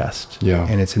through your chest. Yeah.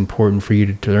 And it's important for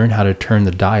you to learn how to turn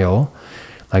the dial,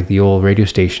 like the old radio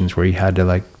stations where you had to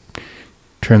like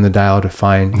turn the dial to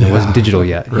find, it wasn't digital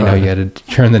yet. You had to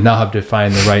turn the knob to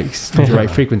find the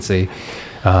right frequency.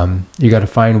 You got to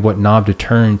find what knob to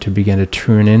turn to begin to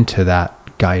tune into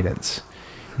that guidance.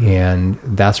 And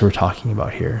that's what we're talking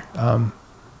about here.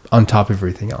 On top of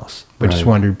everything else. But just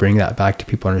wanted to bring that back to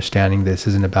people understanding this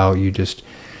isn't about you just,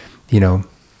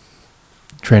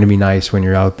 trying to be nice when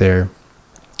you're out there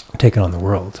taking on the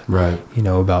world. Right.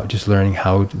 About just learning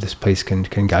how this place can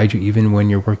guide you even when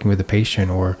you're working with a patient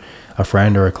or a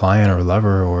friend or a client or a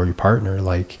lover or your partner.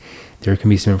 Like there can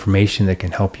be some information that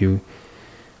can help you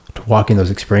to walk in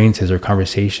those experiences or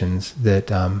conversations that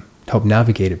help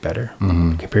navigate it better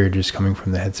compared to just coming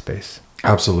from the headspace.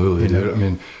 Absolutely, dude. I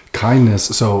mean, kindness.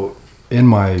 So in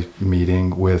my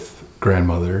meeting with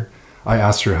grandmother, I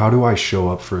asked her, how do I show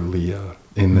up for Leah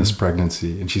in this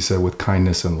pregnancy? And she said, with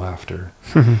kindness and laughter.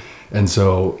 And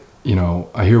so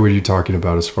I hear what you're talking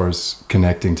about as far as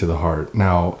connecting to the heart.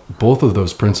 Now, both of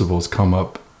those principles come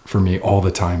up for me all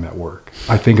the time at work.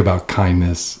 I think about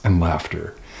kindness and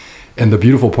laughter. And the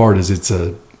beautiful part is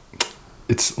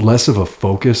it's less of a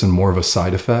focus and more of a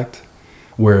side effect,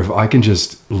 where if I can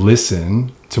just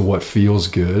listen to what feels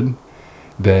good,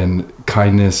 then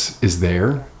kindness is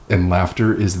there and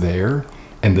laughter is there.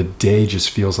 And the day just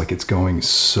feels like it's going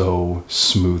so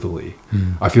smoothly.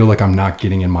 I feel like I'm not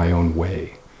getting in my own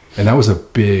way. And that was a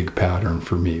big pattern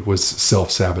for me, was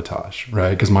self-sabotage,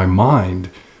 right? Because my mind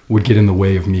would get in the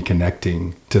way of me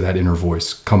connecting to that inner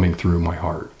voice coming through my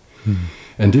heart.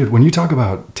 And dude, when you talk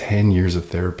about 10 years of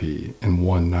therapy in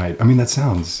one night, I mean, that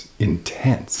sounds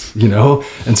intense,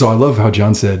 And so I love how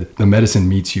John said, the medicine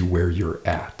meets you where you're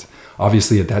at.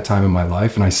 Obviously, at that time in my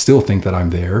life, and I still think that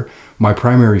I'm there, my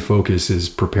primary focus is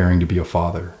preparing to be a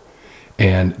father.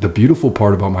 And the beautiful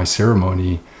part about my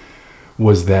ceremony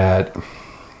was that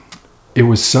it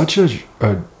was such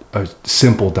a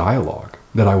simple dialogue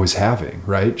that I was having,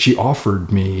 right? She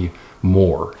offered me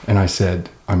more, and I said,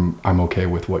 I'm okay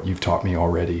with what you've taught me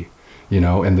already,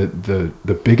 And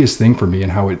the biggest thing for me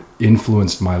and how it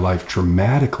influenced my life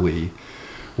dramatically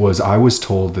was I was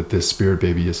told that this spirit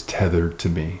baby is tethered to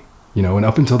me, And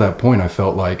up until that point, I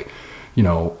felt like,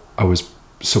 I was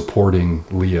supporting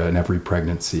Leah in every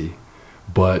pregnancy,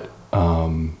 but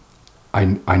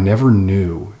I never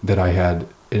knew that I had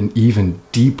an even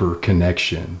deeper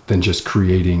connection than just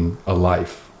creating a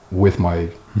life with my,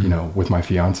 with my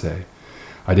fiance.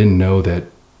 I didn't know that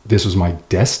this was my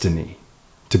destiny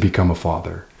to become a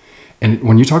father. And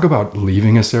when you talk about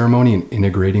leaving a ceremony and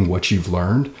integrating what you've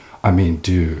learned, I mean,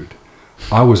 dude,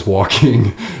 I was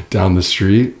walking down the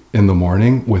street in the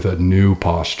morning with a new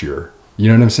posture. You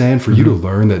know what I'm saying? For you to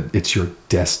learn that it's your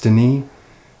destiny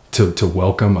to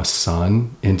welcome a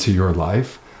son into your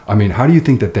life. I mean, how do you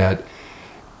think that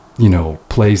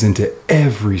plays into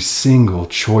every single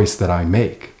choice that I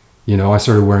make? I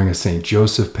started wearing a St.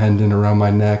 Joseph pendant around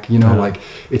my neck, like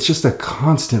it's just a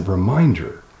constant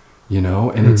reminder,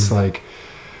 and it's like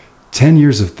 10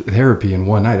 years of therapy in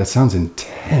one night. That sounds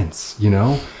intense,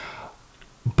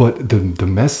 but the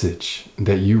message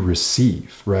that you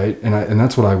receive, right? And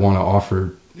that's what I want to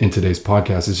offer in today's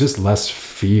podcast is just less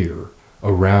fear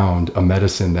around a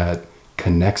medicine that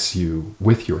connects you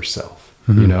with yourself.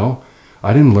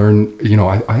 I didn't learn,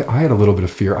 I had a little bit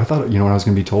of fear. I thought, what I was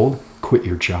going to be told? Quit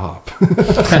your job.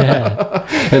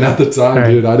 And at the time,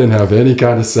 dude, I didn't have any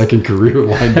kind of second career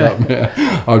lined up, man.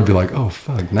 I would be like, oh,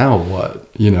 fuck, now what?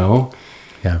 Yeah.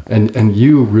 And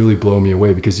you really blow me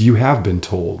away because you have been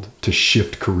told to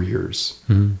shift careers.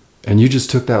 And you just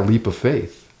took that leap of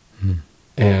faith.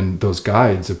 And those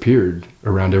guides appeared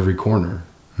around every corner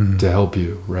to help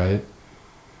you, right?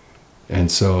 And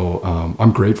so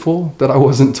I'm grateful that I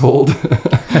wasn't told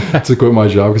to quit my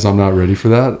job because I'm not ready for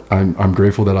that. I'm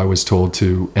grateful that I was told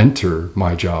to enter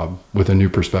my job with a new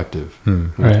perspective,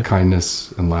 with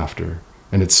kindness and laughter.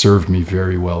 And it's served me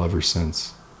very well ever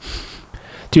since.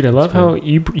 Dude, I love how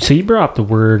you brought up the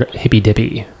word hippy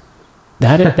dippy.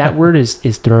 That word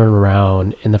is thrown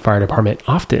around in the fire department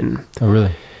often. Oh,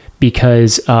 really?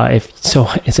 Because this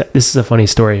is a funny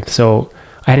story. So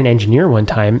I had an engineer one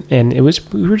time, and we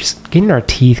were just getting our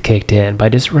teeth kicked in by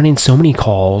just running so many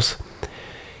calls.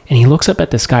 And he looks up at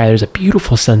the sky. There's a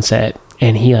beautiful sunset,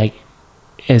 and he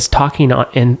is talking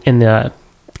in the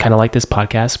kind of like this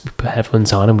podcast. We put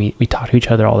headphones on, and we talk to each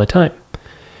other all the time.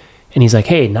 And he's like,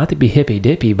 "Hey, not to be hippy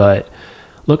dippy, but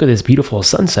look at this beautiful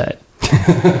sunset."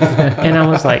 And I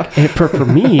was like, for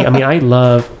me, I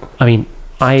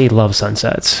love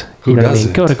sunsets. Who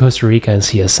doesn't? Go to Costa Rica and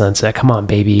see a sunset. Come on,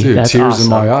 baby. Dude, that's tears awesome. in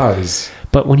my eyes.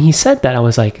 But when he said that, I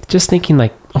was like, just thinking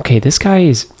like, okay, this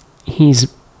guy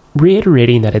he's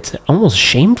reiterating that it's almost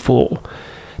shameful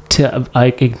to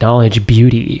acknowledge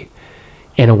beauty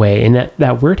in a way. And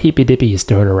that word hippy dippy is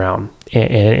thrown around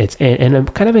and it's in a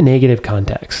kind of a negative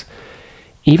context.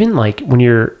 Even like when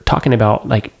you're talking about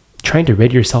like trying to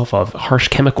rid yourself of harsh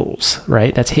chemicals,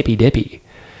 right? That's hippy dippy.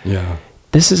 Yeah.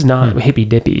 This is not hippy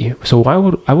dippy. So I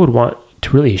would want to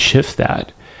really shift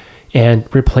that and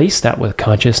replace that with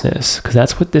consciousness, because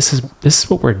that's what this is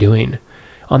what we're doing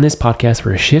on this podcast.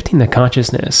 We're shifting the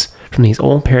consciousness from these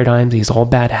old paradigms, these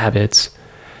old bad habits,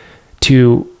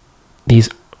 to these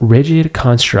rigid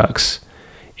constructs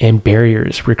and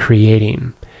barriers we're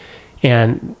creating.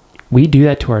 And we do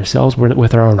that to ourselves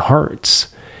with our own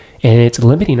hearts, and it's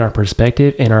limiting our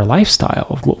perspective and our lifestyle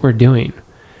of what we're doing.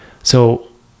 So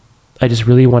I just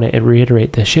really want to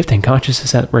reiterate the shift in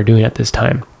consciousness that we're doing at this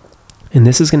time. And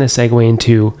this is going to segue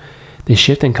into the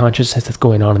shift in consciousness that's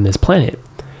going on this planet.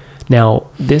 Now,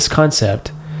 this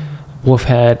concept Wolf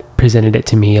had presented it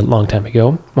to me a long time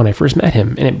ago when I first met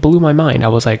him, and it blew my mind. I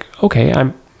was like, okay,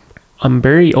 I'm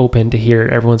very open to hear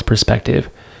everyone's perspective.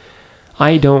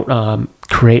 I don't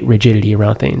create rigidity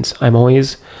around things. I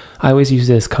always use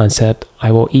this concept: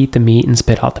 I will eat the meat and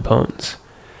spit out the bones.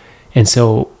 And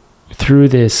so, through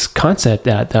this concept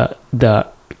that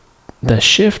the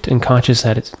shift in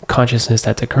consciousness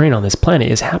that's occurring on this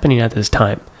planet is happening at this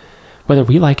time, whether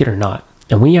we like it or not,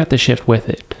 and we have to shift with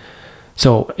it.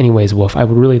 So anyways, Wolf, I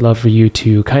would really love for you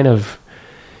to kind of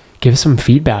give some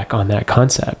feedback on that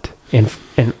concept. And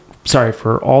sorry,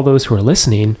 for all those who are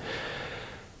listening,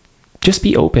 just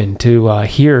be open to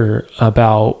hear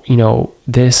about,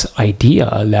 this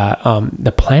idea that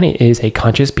the planet is a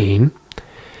conscious being.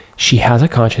 She has a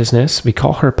consciousness. We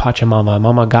call her Pachamama,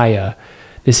 Mama Gaia.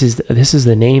 This is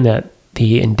the name that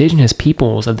the indigenous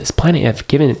peoples of this planet have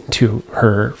given to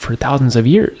her for thousands of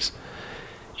years.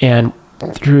 And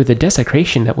through the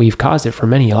desecration that we've caused it for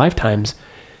many lifetimes,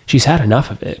 she's had enough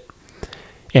of it.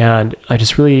 And I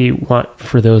just really want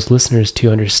for those listeners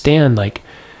to understand, like,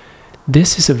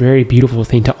 this is a very beautiful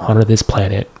thing to honor this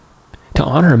planet, to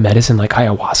honor a medicine like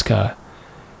ayahuasca,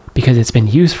 because it's been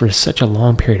used for such a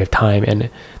long period of time. And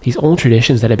these old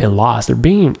traditions that have been lost,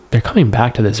 they're coming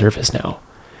back to the surface now,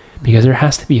 because there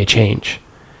has to be a change,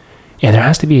 and there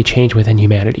has to be a change within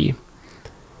humanity.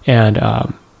 And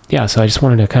so I just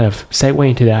wanted to kind of segue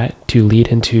into that to lead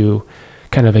into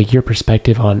kind of your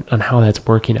perspective on how that's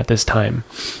working at this time.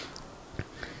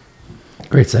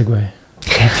 Great segue.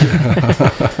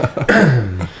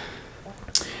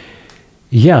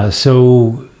 Yeah,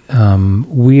 so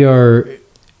we are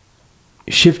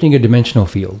shifting a dimensional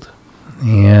field.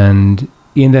 And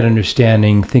in that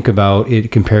understanding, think about it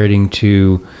comparing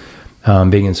to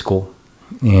being in school.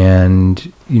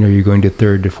 And, you're going to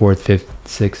 3rd to 4th, 5th,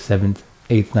 6th, 7th,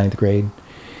 8th, 9th grade.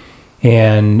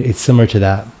 And it's similar to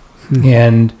that.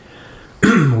 And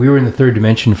we were in the 3rd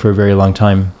dimension for a very long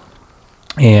time.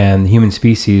 And the human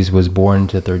species was born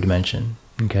to 3rd dimension.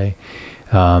 Okay.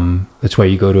 That's why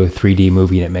you go to a 3D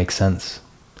movie and it makes sense.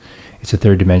 It's a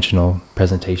 3rd dimensional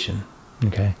presentation.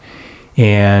 Okay.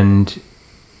 And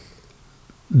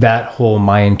that whole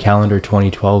Mayan calendar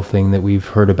 2012 thing that we've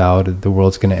heard about, the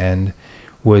world's going to end,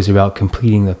 was about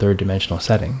completing the 3rd dimensional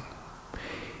setting.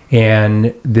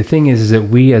 And the thing is that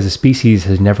we as a species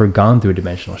has never gone through a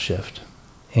dimensional shift.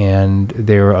 And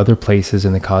there are other places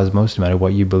in the cosmos, no matter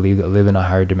what you believe, that live in a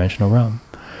higher dimensional realm.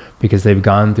 Because they've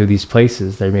gone through these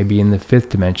places. They may be in the 5th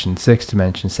dimension, 6th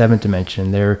dimension, 7th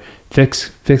dimension. They're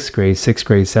 5th grade, 6th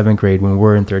grade, 7th grade when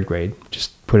we're in 3rd grade.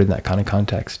 Just put it in that kind of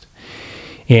context.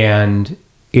 And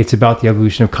it's about the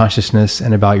evolution of consciousness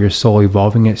and about your soul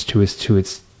evolving it to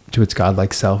its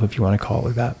godlike self, if you want to call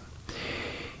it that.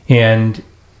 And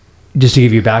just to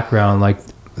give you background, like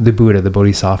the Buddha, the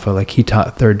Bodhisattva, like he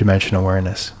taught 3rd dimensional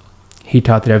awareness. He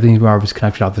taught that everything was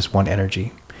connected off this one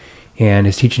energy. And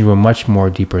his teachings were much more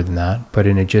deeper than that. But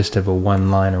in a gist of a one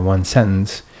line or one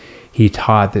sentence, he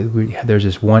taught that there's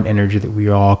this one energy that we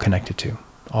are all connected to.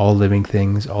 All living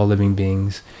things, all living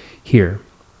beings here.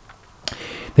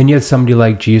 Then you have somebody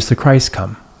like Jesus the Christ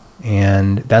come.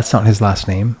 And that's not his last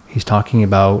name. He's talking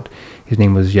about, his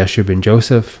name was Yeshua ben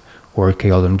Joseph, or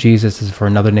called him Jesus. This is for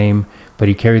another name. But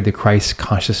he carried the Christ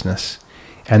consciousness.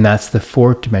 And that's the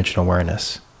 4th dimensional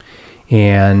awareness.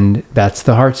 And that's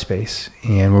the heart space.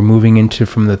 And we're moving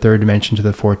from the 3rd dimension to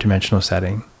the 4th dimensional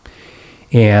setting.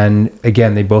 And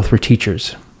again, they both were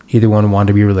teachers. Either one wanted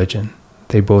to be religion.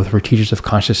 They both were teachers of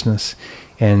consciousness.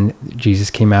 And Jesus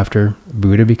came after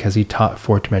Buddha because he taught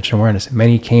 4th dimensional awareness.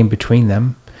 Many came between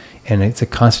them. And it's a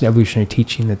constant evolutionary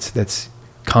teaching that's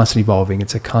constantly evolving.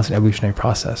 It's a constant evolutionary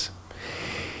process.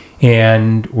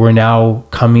 And we're now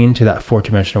coming into that 4th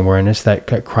dimensional awareness,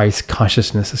 that Christ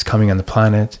consciousness is coming on the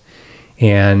planet.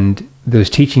 And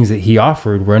those teachings that he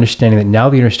offered, we're understanding that now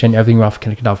we understand everything we're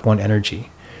connected off one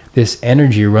energy. This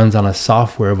energy runs on a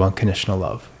software of unconditional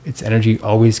love. It's energy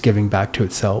always giving back to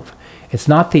itself. It's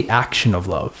not the action of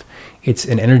love. It's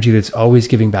an energy that's always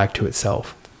giving back to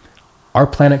itself. Our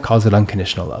planet calls it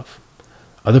unconditional love.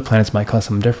 Other planets might call it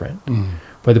something different.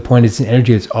 But the point is, it's an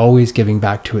energy that's always giving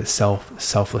back to itself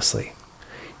selflessly.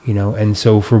 And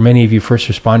so for many of you first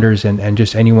responders and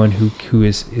just anyone who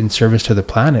is in service to the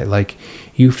planet, like,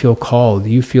 you feel called,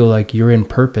 you feel like you're in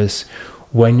purpose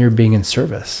when you're being in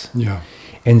service. Yeah.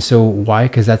 And so why?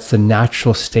 Because that's the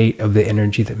natural state of the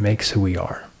energy that makes who we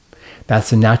are. That's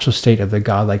the natural state of the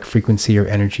godlike frequency or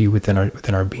energy within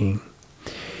our being.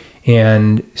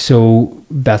 And so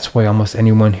that's why almost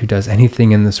anyone who does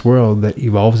anything in this world that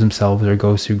evolves themselves or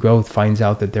goes through growth finds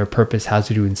out that their purpose has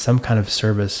to do in some kind of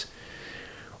service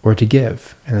or to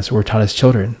give. And that's what we're taught as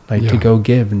children, to go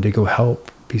give and to go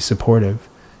help, be supportive,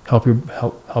 help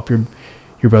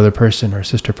your brother person or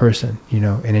sister person,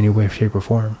 in any way, shape, or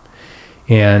form.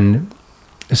 And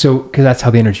so, because that's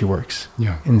how the energy works.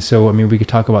 Yeah. And so, I mean, we could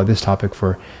talk about this topic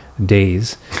for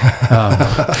days.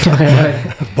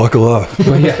 Buckle up.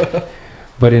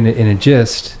 But in a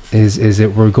gist is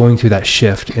that we're going through that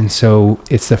shift. And so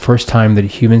it's the first time that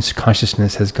human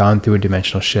consciousness has gone through a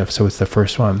dimensional shift. So it's the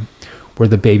first one. We're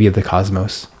the baby of the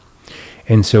cosmos.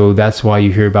 And so that's why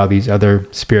you hear about these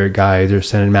other spirit guides or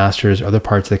ascended masters, other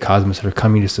parts of the cosmos that are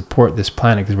coming to support this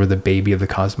planet, because we're the baby of the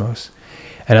cosmos.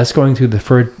 And us going through the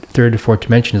third to fourth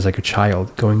dimension is like a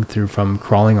child going through from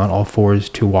crawling on all fours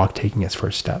to walk, taking its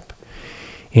first step.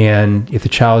 And if the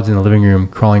child's in the living room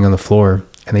crawling on the floor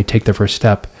and they take their first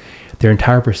step, their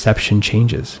entire perception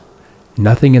changes.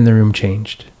 Nothing in the room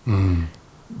changed.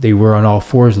 They were on all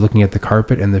fours looking at the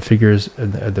carpet and the figures,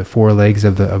 the four legs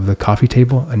of the coffee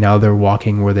table, and now they're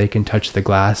walking where they can touch the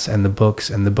glass and the books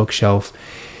and the bookshelf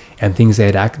and things they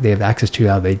have access to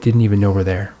now they didn't even know were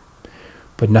there.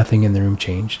 But nothing in the room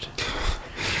changed.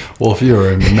 Well, if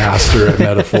you're a master at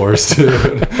metaphors,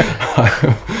 dude.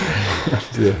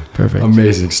 Yeah. Perfect.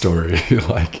 Amazing story.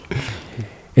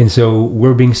 And so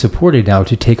we're being supported now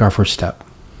to take our first step.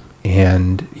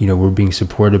 And, we're being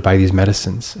supported by these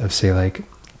medicines of, say, like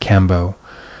Kambo,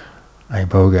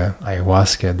 iboga,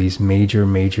 ayahuasca, these major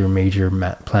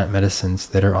plant medicines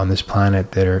that are on this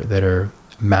planet that are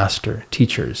master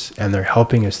teachers, and they're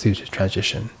helping us through this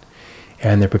transition.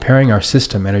 And they're preparing our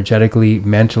system energetically,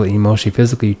 mentally, emotionally,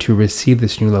 physically to receive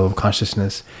this new level of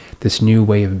consciousness, this new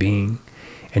way of being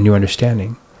and new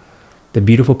understanding. The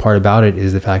beautiful part about it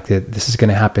is the fact that this is going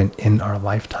to happen in our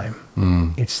lifetime.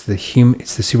 It's the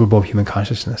Super Bowl of human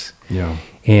consciousness. Yeah.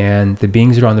 And the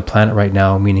beings that are on the planet right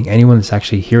now, meaning anyone that's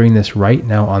actually hearing this right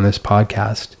now on this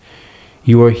podcast,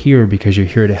 you are here because you're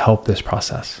here to help this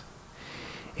process.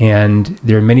 And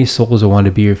there are many souls that want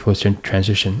to be here for this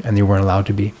transition, and they weren't allowed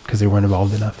to be because they weren't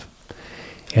involved enough.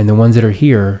 And the ones that are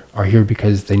here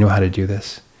because they know how to do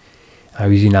this. I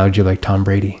use the analogy like Tom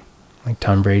Brady. Like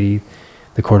Tom Brady,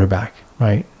 the quarterback,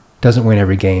 right? Doesn't win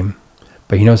every game,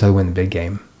 but he knows how to win the big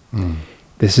game.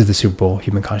 This is the Super Bowl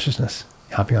human consciousness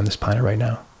happening on this planet right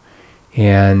now.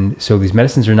 And so these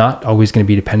medicines are not always going to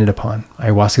be dependent upon.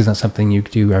 Ayahuasca is not something you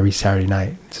do every Saturday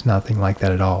night. It's nothing like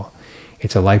that at all.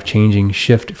 It's a life-changing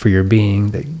shift for your being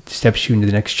that steps you into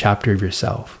the next chapter of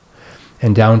yourself.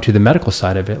 And down to the medical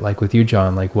side of it, like with you,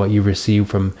 John, like what you've received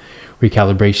from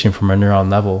recalibration from a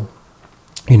neuron level.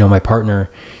 My partner,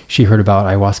 she heard about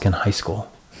ayahuasca in high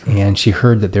school. And she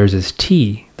heard that there's this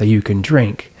tea that you can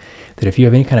drink, that if you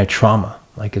have any kind of trauma,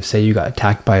 like if, say, you got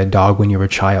attacked by a dog when you were a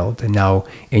child, and now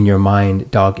in your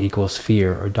mind, dog equals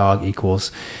fear or dog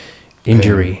equals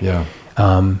injury. Pain.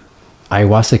 Yeah.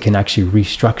 Ayahuasca can actually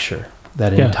restructure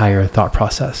that entire thought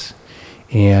process.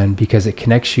 And because it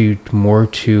connects you more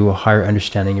to a higher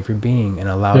understanding of your being and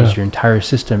allows your entire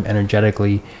system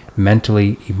energetically,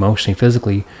 mentally, emotionally,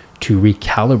 physically to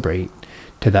recalibrate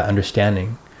to that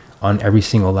understanding on every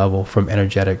single level, from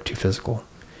energetic to physical.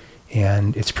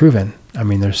 And it's proven. I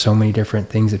mean, there's so many different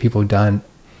things that people have done,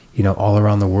 all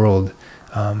around the world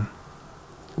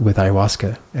with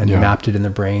ayahuasca, and mapped it in the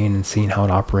brain and seen how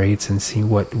it operates and seeing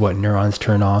what neurons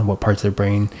turn on, what parts of the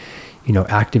brain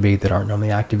activate that aren't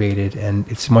normally activated. And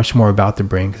it's much more about the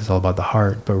brain because it's all about the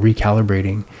heart, but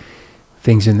recalibrating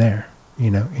things in there,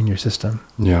 in your system.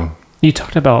 Yeah. You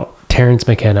talked about Terrence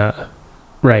McKenna,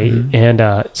 right?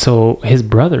 And so his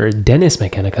brother, Dennis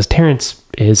McKenna, because Terrence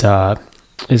is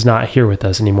not here with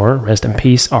us anymore. Rest in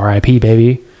peace, R.I.P.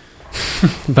 baby.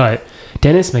 But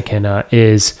Dennis McKenna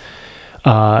is,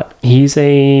 he's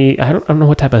I don't know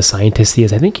what type of scientist he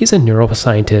is. I think he's a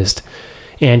neuroscientist.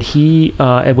 And he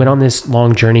went on this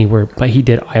long journey but he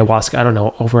did ayahuasca, I don't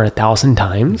know, over 1,000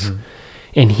 times.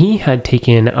 And he had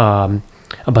taken a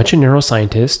bunch of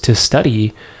neuroscientists to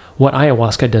study what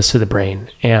ayahuasca does to the brain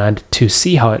and to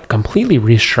see how it completely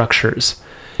restructures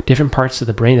different parts of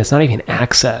the brain that's not even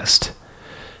accessed,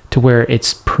 to where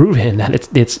it's proven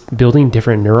that it's building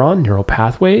different neural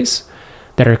pathways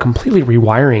that are completely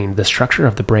rewiring the structure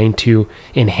of the brain to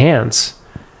enhance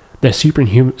the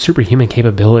superhuman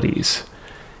capabilities.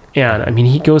 And I mean,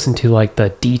 he goes into like the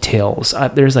details.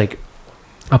 There's like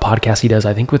a podcast he does,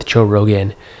 I think with Joe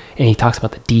Rogan, and he talks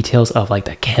about the details of like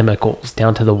the chemicals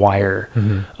down to the wire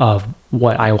of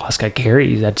what ayahuasca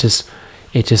carries.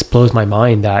 It just blows my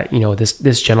mind that,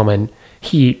 this gentleman,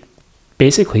 he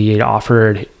basically had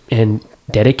offered and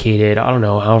dedicated, I don't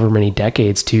know, however many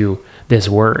decades to this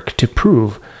work to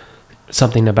prove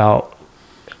something about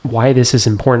why this is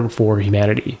important for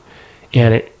humanity.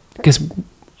 And because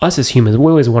us as humans, we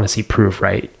always want to see proof,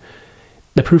 right?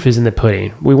 the proof is in the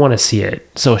pudding. We want to see it.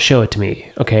 So show it to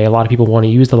me. Okay. A lot of people want to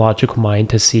use the logical mind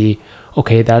to see,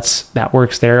 okay, that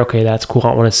works there. Okay. That's cool.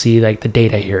 I want to see like the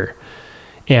data here.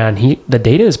 And the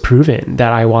data is proven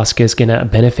that ayahuasca is going to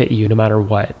benefit you no matter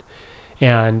what.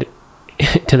 And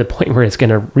to the point where it's going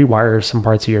to rewire some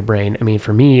parts of your brain. I mean,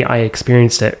 for me, I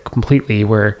experienced it completely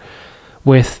where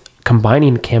with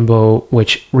combining Kambo,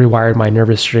 which rewired my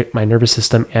nervous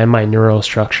system and my neural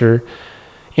structure,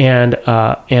 and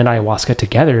ayahuasca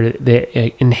together,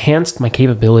 it enhanced my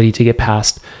capability to get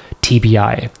past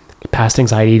TBI, past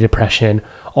anxiety, depression,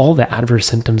 all the adverse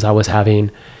symptoms I was having.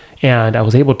 And I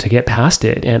was able to get past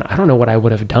it. And I don't know what I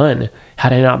would have done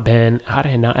had I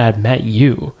not had met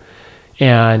you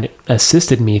and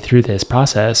assisted me through this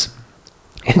process.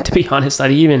 And to be honest, I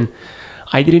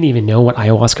didn't even know what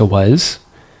ayahuasca was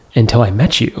until I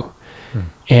met you.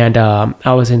 And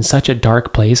I was in such a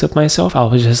dark place with myself. I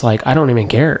was just like, I don't even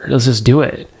care. Let's just do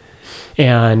it.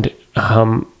 And,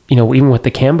 even with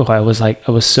the Kambo,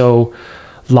 I was so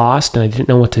lost and I didn't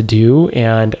know what to do.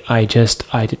 And I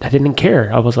didn't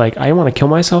care. I was like, I want to kill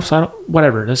myself. So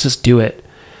whatever, let's just do it.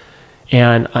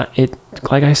 And it,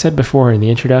 like I said before in the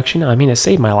introduction, it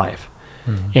saved my life.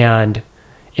 And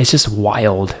it's just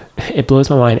wild. It blows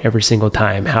my mind every single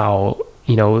time how,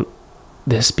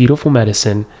 this beautiful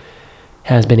medicine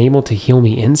has been able to heal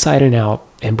me inside and out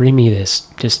and bring me this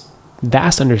just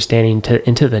vast understanding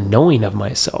into the knowing of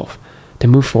myself, to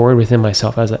move forward within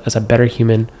myself as a better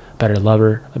human, a better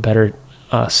lover, a better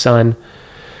son,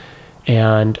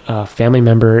 and a family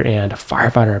member, and a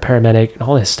firefighter, a paramedic, and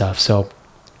all this stuff. So,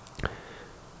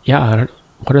 yeah,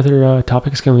 what other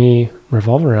topics can we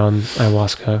revolve around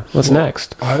ayahuasca? What's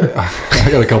next? I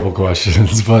got a couple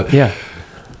questions, but yeah,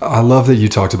 I love that you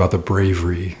talked about the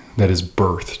bravery that is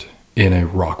birthed in a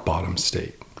rock bottom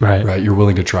state. Right. You're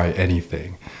willing to try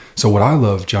anything. So what I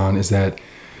love, John, is that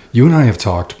you and I have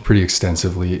talked pretty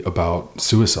extensively about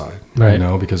suicide,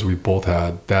 right? Because we both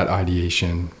had that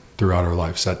ideation throughout our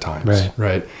lives at times,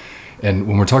 right? And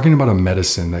when we're talking about a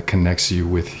medicine that connects you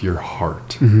with your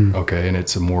heart, okay, and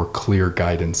it's a more clear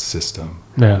guidance system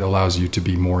that allows you to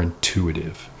be more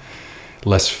intuitive,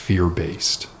 less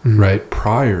fear-based, right?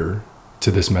 Prior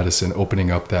to this medicine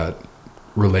opening up that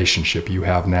relationship you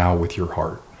have now with your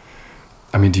heart,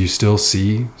 do you still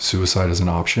see suicide as an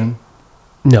option?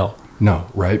 No,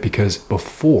 right? Because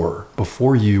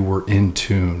before you were in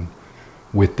tune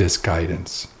with this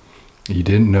guidance, you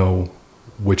didn't know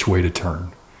which way to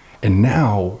turn. And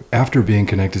now, after being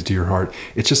connected to your heart,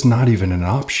 it's just not even an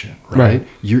option, right?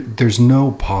 There's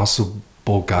no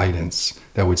possible guidance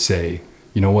that would say,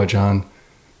 you know what, John,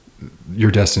 your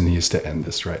destiny is to end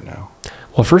this right now.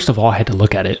 Well, first of all, I had to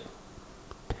look at it.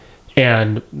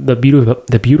 And the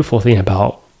beautiful thing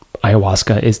about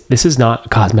ayahuasca is this is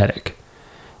not cosmetic.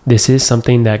 This is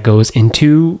something that goes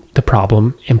into the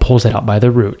problem and pulls it out by the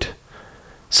root.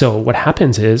 So what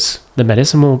happens is the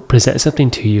medicine will present something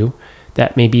to you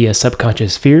that may be a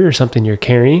subconscious fear or something you're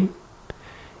carrying,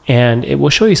 and it will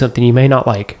show you something you may not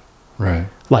like. Right.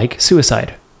 Like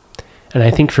suicide. And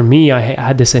I think for me, I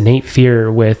had this innate fear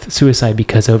with suicide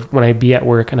because of when I be at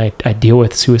work and I deal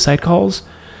with suicide calls.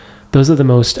 Those are the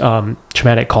most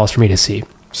traumatic calls for me to see.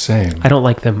 Same. I don't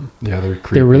like them. Yeah, they're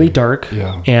creepy. They're really dark,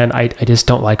 yeah. And I just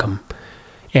don't like them.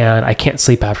 And I can't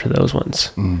sleep after those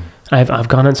ones. I've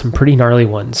gone on some pretty gnarly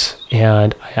ones,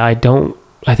 and I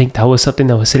think that was something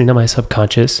that was sitting in my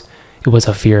subconscious. It was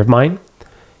a fear of mine,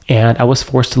 and I was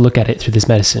forced to look at it through this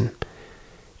medicine.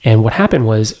 And what happened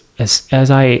was,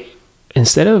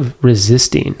 instead of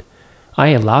resisting, I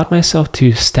allowed myself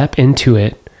to step into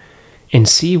it and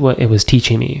see what it was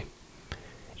teaching me.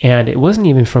 And it wasn't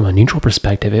even from a neutral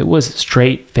perspective. It was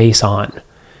straight face on,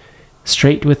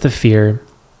 straight with the fear,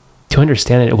 to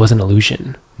understand that it was an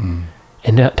illusion,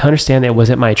 and to understand that it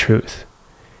wasn't my truth.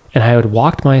 And I had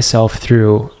walked myself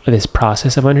through this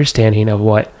process of understanding of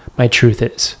what my truth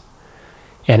is.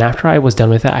 And after I was done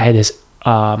with it, I had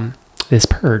this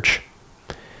purge.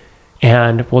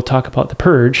 And we'll talk about the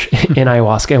purge in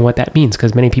ayahuasca and what that means,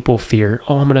 because many people fear,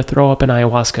 I'm going to throw up in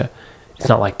ayahuasca. It's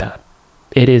not like that.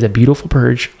 It is a beautiful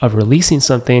purge of releasing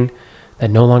something that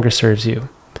no longer serves you.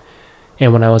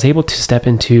 And when I was able to step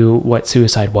into what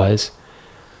suicide was,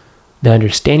 the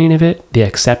understanding of it, the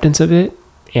acceptance of it,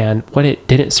 and when it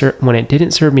didn't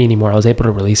serve me anymore, I was able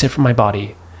to release it from my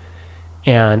body.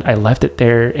 And I left it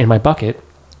there in my bucket,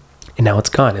 and now it's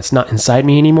gone. It's not inside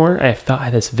me anymore. I felt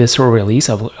this visceral release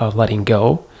of letting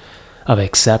go, of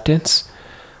acceptance,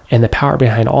 and the power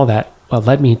behind all that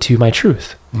led me to my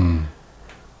truth.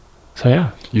 So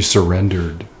yeah. You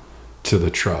surrendered to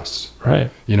the trust. Right.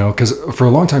 You know, because for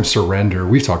a long time, surrender,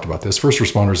 we've talked about this. First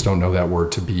responders don't know that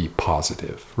word to be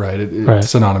positive, right? It's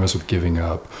synonymous with giving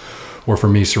up. Or for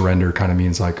me, surrender kind of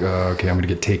means like, okay, I'm going to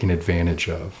get taken advantage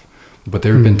of. But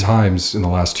there have been times in the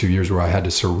last 2 years where I had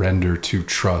to surrender to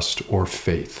trust or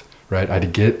faith, right? I had to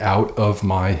get out of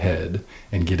my head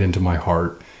and get into my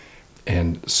heart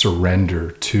and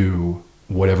surrender to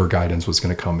whatever guidance was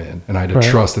going to come in. And I had to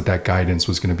trust that that guidance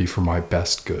was going to be for my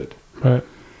best good. Right.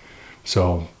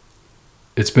 So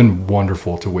it's been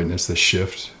wonderful to witness this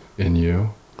shift in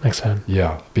you. Thanks, man.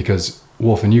 Yeah, because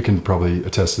Wolf, and you can probably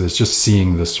attest to this, just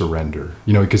seeing the surrender,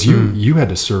 you know, because you had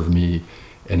to serve me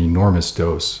an enormous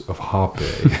dose of hape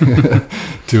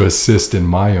to assist in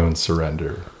my own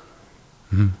surrender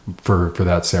for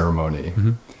that ceremony.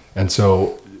 And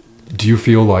so do you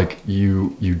feel like you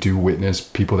do witness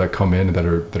people that come in that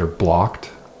are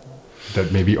blocked,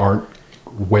 that maybe aren't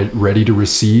ready to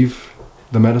receive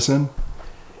the medicine?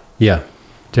 Yeah,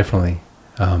 definitely.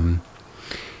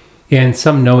 And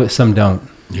some know it, some don't.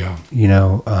 Yeah. You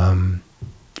know,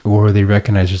 or they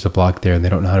recognize there's a block there and they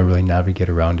don't know how to really navigate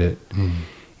around it.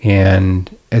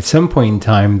 And at some point in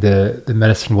time, the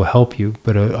medicine will help you,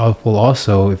 but it will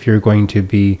also, if you're going to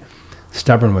be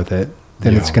stubborn with it,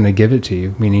 then it's going to give it to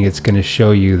you, meaning it's going to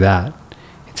show you that.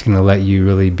 It's going to let you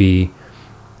really be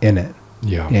in it.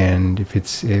 Yeah. And if it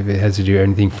has to do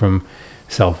anything from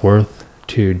self-worth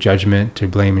to judgment to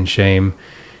blame and shame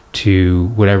to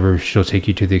whatever, she'll take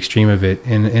you to the extreme of it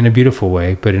in a beautiful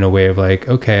way, but in a way of like,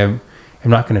 okay, I'm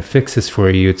not going to fix this for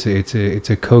you. It's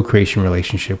a co-creation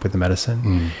relationship with the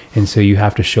medicine. And so you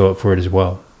have to show up for it as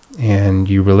well. And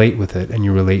you relate with it and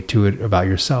you relate to it about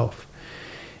yourself.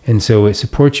 And so it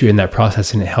supports you in that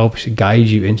process and it helps guide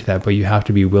you into that, but you have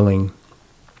to be willing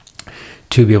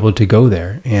to be able to go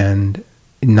there. And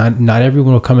not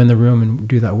everyone will come in the room and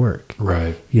do that work.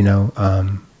 Right. You know,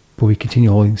 but we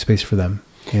continue holding space for them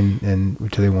and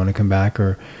until they want to come back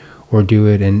or do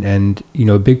it. And you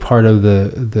know, a big part of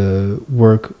the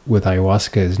work with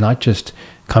ayahuasca is not just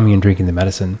coming and drinking the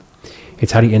medicine.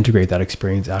 It's how do you integrate that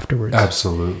experience afterwards.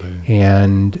 Absolutely.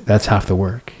 And that's half the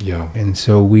work. Yeah. And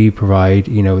so we provide,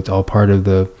 you know, it's all part of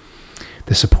the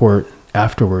support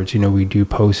afterwards. You know, we do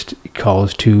post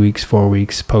calls 2 weeks, 4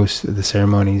 weeks post the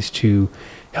ceremonies to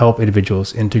help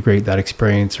individuals integrate that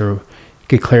experience or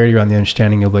get clarity around the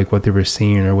understanding of like what they were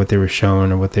seeing or what they were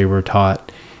shown or what they were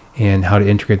taught, and how to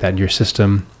integrate that in your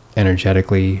system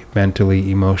energetically,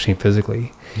 mentally, emotionally,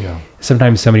 physically. Yeah.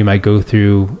 Sometimes somebody might go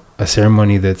through a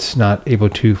ceremony that's not able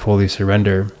to fully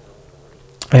surrender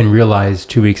and realize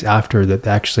 2 weeks after that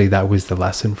actually that was the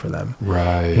lesson for them.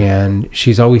 Right. And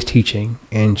she's always teaching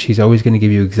and she's always going to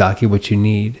give you exactly what you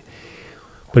need.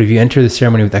 But if you enter the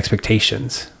ceremony with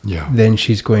expectations, then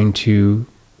she's going to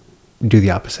do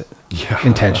the opposite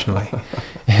intentionally.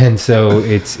 And so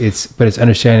it's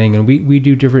understanding, and we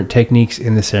do different techniques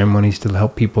in the ceremonies to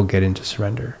help people get into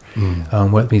surrender.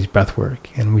 What means breath work.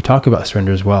 And we talk about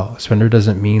surrender as well. Surrender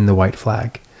doesn't mean the white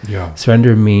flag. Yeah.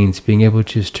 Surrender means being able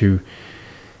just to,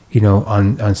 you know,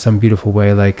 on some beautiful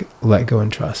way, like let go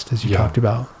and trust, as you talked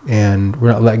about. And we're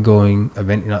not letting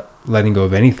go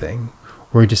of anything.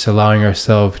 We're just allowing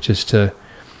ourselves just to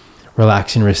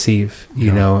relax and receive,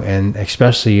 you know, and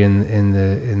especially in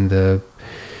the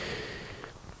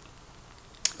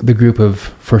group of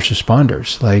first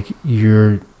responders, like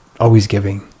you're always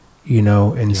giving, you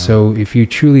know, and so if you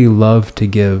truly love to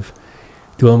give,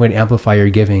 the only way to amplify your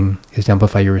giving is to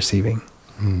amplify your receiving.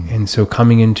 And so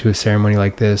coming into a ceremony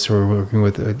like this, or working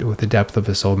with the depth of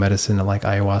a soul medicine like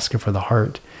ayahuasca for the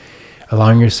heart,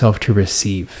 allowing yourself to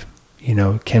receive, you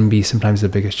know, can be sometimes the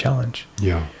biggest challenge.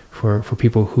 Yeah. For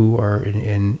people who are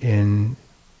in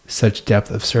such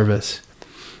depth of service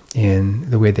in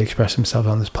the way they express themselves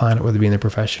on this planet, whether it be in their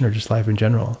profession or just life in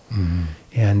general.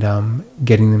 And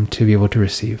getting them to be able to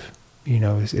receive, you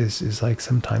know, is like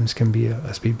sometimes can be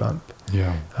a speed bump.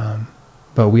 Yeah.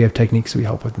 But we have techniques that we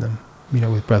help with them, you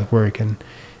know, with breath work. And,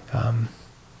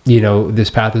 you know,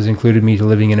 this path has included me to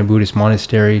living in a Buddhist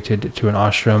monastery, to an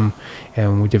ashram,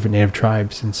 and with different native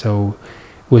tribes. And so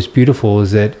what's beautiful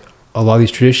is that a lot of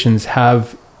these traditions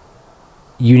have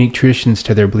unique traditions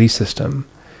to their belief system.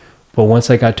 But once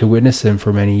I got to witness them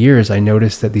for many years, I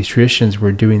noticed that these traditions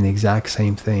were doing the exact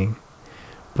same thing,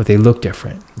 but they look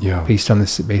different based on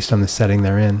the setting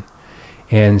they're in.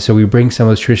 And so we bring some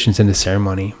of those traditions into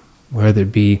ceremony, whether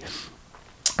it be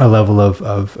a level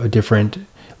of different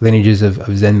lineages of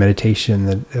Zen meditation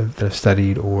that I've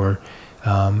studied, or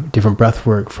different breath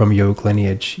work from yogic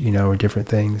lineage, you know, or different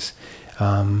things.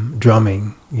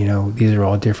 Drumming, you know, these are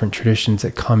all different traditions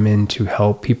that come in to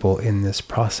help people in this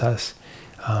process.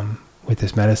 with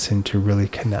this medicine to really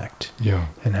connect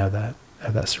and have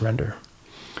that surrender.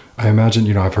 I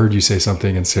imagine, I've heard you say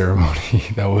something in ceremony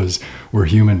that was, we're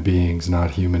human beings,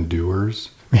 not human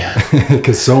doers. Yeah.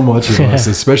 Because so much of us,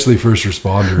 especially first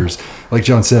responders, like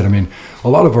John said, I mean, a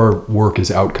lot of our work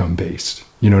is outcome based.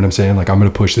 You know what I'm saying? Like, I'm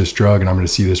going to push this drug and I'm going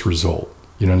to see this result.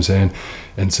 You know what I'm saying?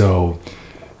 And so,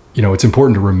 it's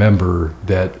important to remember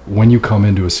that when you come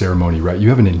into a ceremony, right, you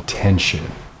have an intention.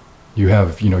 You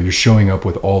have, you're showing up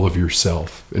with all of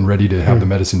yourself and ready to have the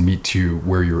medicine meet you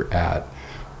where you're at.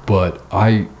 But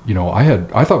I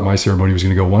thought my ceremony was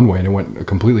going to go one way and it went a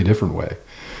completely different way.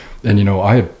 And,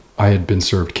 I had been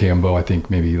served Kambo, I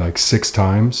think maybe like 6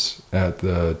 times at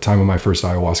the time of my first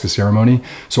ayahuasca ceremony.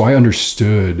 So I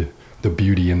understood the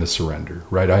beauty in the surrender,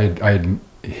 right? I had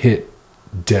hit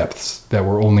depths that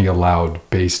were only allowed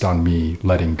based on me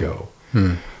letting go.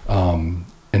 And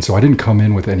so I didn't come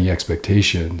in with any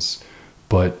expectations,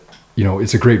 but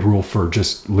it's a great rule for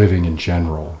just living in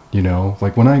general,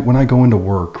 like when I go into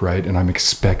work, right, and I'm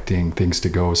expecting things to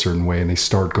go a certain way and they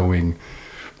start going,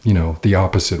 the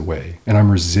opposite way, and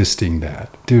I'm resisting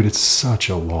that, dude, it's such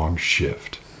a long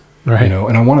shift, right?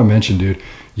 And I want to mention, dude,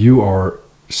 you are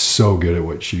so good at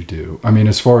what you do. I mean,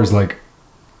 as far as like,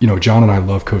 John and I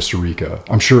love Costa Rica.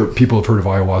 I'm sure people have heard of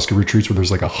ayahuasca retreats where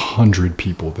there's like 100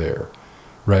 people there,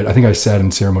 right? I think I sat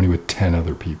in ceremony with 10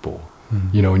 other people,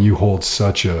 and you hold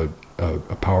such a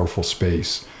powerful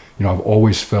space. I've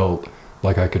always felt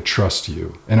like I could trust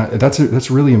you. And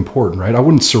that's really important, right? I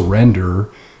wouldn't surrender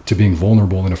to being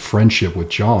vulnerable in a friendship with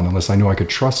John unless I knew I could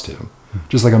trust him.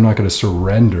 Just like I'm not going to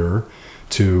surrender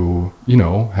to,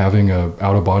 having a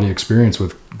out-of-body experience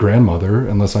with grandmother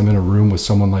unless I'm in a room with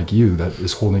someone like you that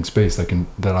is holding space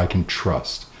that I can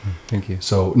trust. Thank you.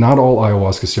 So not all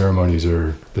ayahuasca ceremonies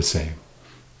are the same,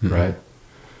 right?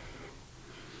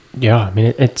 Yeah, I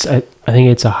mean, I think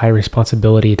it's a high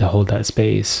responsibility to hold that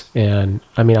space. And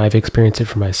I mean, I've experienced it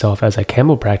for myself as a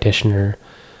Kambo practitioner.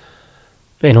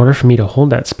 In order for me to hold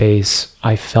that space,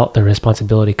 I felt the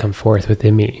responsibility come forth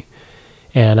within me.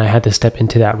 And I had to step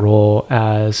into that role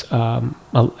as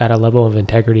at a level of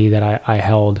integrity that I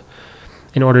held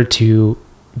in order to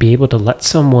be able to let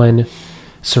someone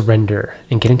surrender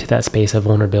and get into that space of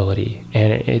vulnerability.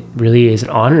 And it really is an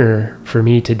honor for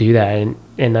me to do that.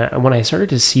 And when I started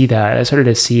to see that, I started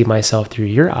to see myself through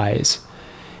your eyes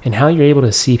and how you're able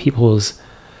to see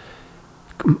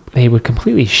they would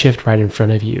completely shift right in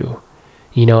front of you,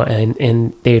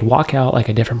 and they'd walk out like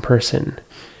a different person.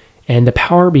 And the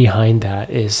power behind that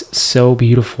is so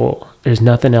beautiful. There's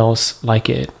nothing else like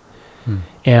it.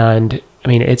 And I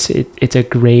mean, it's a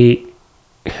great,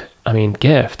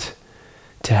 gift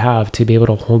to have, to be able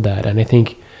to hold that. And I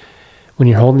think when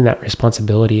you're holding that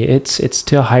responsibility, it's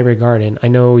to a high regard. And I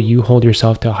know you hold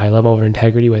yourself to a high level of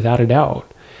integrity without a doubt.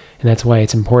 And that's why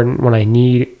it's important when I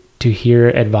need to hear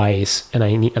advice and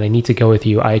I need to go with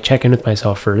you, I check in with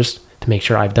myself first to make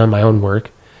sure I've done my own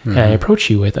work. And I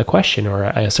approach you with a question or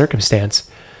a circumstance.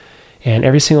 And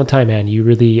every single time, man, you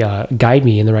really guide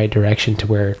me in the right direction to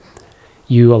where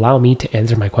you allow me to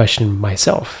answer my question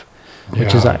myself,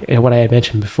 which is what I had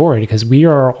mentioned before, because we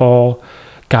are all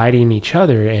guiding each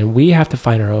other and we have to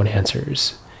find our own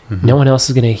answers. No one else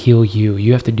is going to heal you.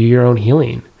 You have to do your own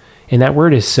healing. And that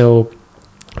word is so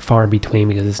far in between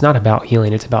because it's not about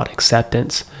healing. It's about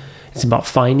acceptance. It's about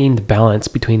finding the balance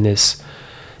between this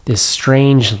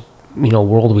strange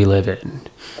world we live in,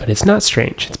 but it's not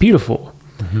strange, it's beautiful.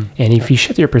 And if you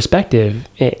shift your perspective,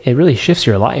 it really shifts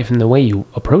your life and the way you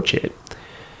approach it.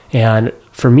 And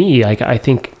for me, I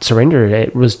think surrender,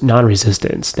 it was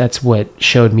non-resistance. That's what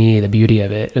showed me the beauty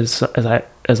of it.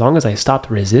 As long as I stopped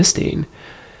resisting,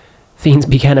 things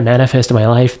began to manifest in my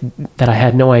life that I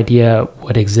had no idea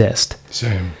would exist.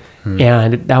 Same.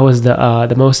 And that was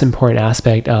the most important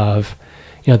aspect of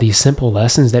these simple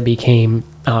lessons that became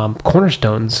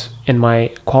cornerstones in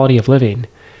my quality of living.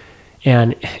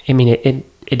 And I mean,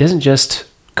 it doesn't just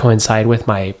coincide with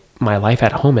my life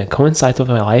at home. It coincides with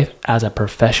my life as a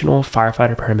professional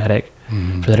firefighter paramedic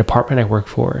for the department I work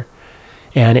for.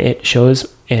 And it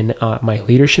shows in my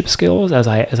leadership skills as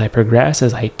I progress,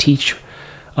 as I teach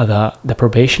the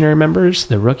probationary members,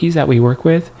 the rookies that we work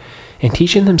with, and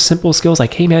teaching them simple skills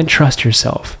like, hey man, trust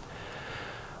yourself.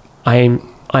 I'm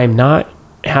not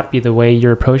happy the way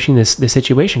you're approaching this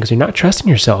situation because you're not trusting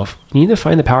yourself. You need to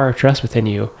find the power of trust within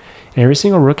you. And every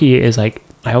single rookie is like,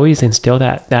 I always instill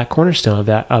that cornerstone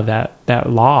of that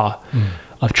law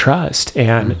of trust.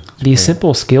 And these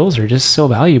simple skills are just so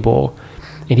valuable.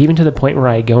 And even to the point where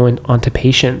I go onto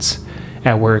patients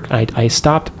at work, I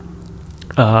stopped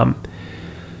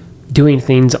doing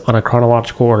things on a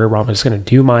chronological order where I'm just going to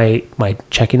do my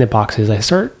checking the boxes, I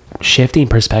start shifting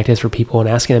perspectives for people and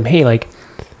asking them, hey, like,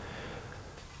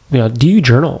 do you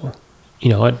journal?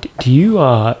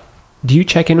 Do you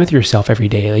check in with yourself every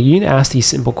day? Like, you need to ask these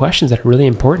simple questions that are really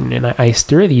important. And I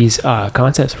stir these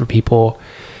concepts for people.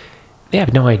 They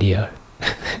have no idea.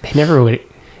 They never would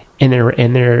in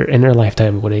their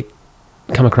lifetime would it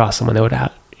come across someone that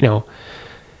would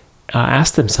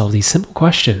ask themselves these simple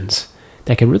questions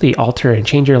that can really alter and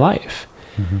change your life.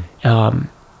 Mm-hmm.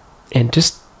 And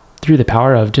just through the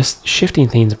power of just shifting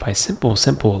things by simple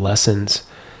lessons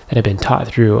that have been taught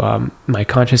through my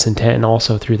conscious intent and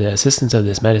also through the assistance of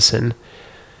this medicine.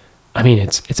 I mean,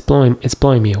 it's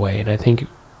blowing me away. And I think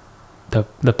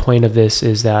the point of this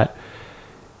is that,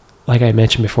 like I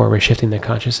mentioned before, we're shifting the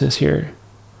consciousness here,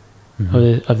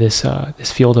 mm-hmm. of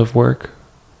this field of work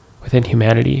within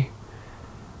humanity,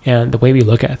 and the way we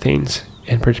look at things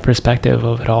and perspective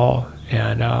of it all.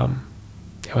 And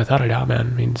without a doubt,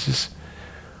 man, I mean, it's just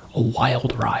a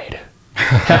wild ride.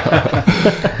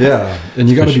 Yeah, and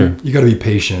you gotta be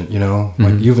patient. Mm-hmm.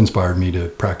 Like, you've inspired me to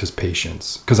practice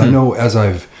patience, because I know as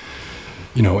I've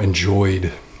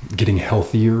enjoyed getting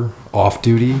healthier off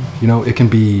duty, it can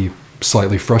be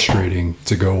slightly frustrating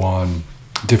to go on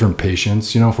different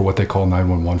patients, for what they call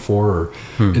 911 for, or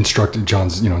instructing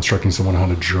someone how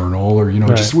to journal, or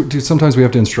right. Sometimes we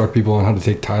have to instruct people on how to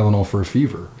take Tylenol for a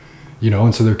fever,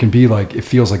 and so there can be it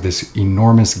feels like this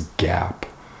enormous gap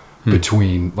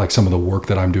between like some of the work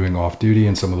that I'm doing off duty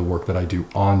and some of the work that I do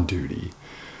on duty.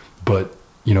 But,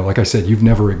 like I said, you've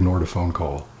never ignored a phone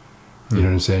call. You know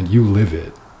what I'm saying? You live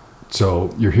it.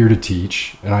 So you're here to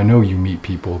teach. And I know you meet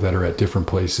people that are at different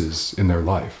places in their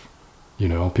life.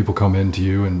 People come into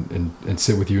you and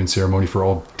sit with you in ceremony for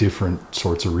all different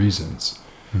sorts of reasons,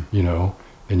 and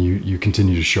you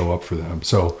continue to show up for them.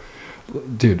 So,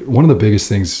 dude, one of the biggest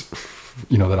things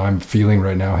that I'm feeling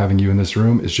right now, having you in this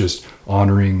room, is just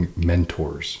honoring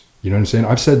mentors. You know what I'm saying?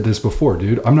 I've said this before,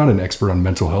 dude. I'm not an expert on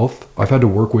mental health. I've had to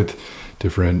work with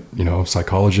different,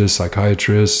 psychologists,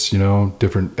 psychiatrists,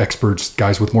 different experts,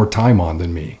 guys with more time on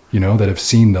than me, that have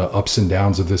seen the ups and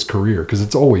downs of this career, because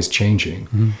it's always changing,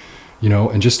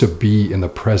 and just to be in the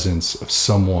presence of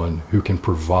someone who can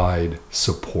provide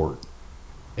support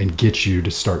and get you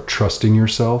to start trusting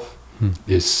yourself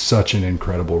is such an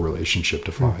incredible relationship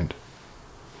to find.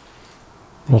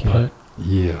 Well put.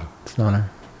 Yeah. It's an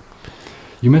honor.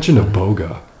 You mentioned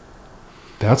iboga.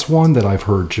 That's one that I've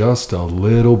heard just a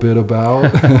little bit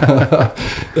about.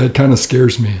 It kind of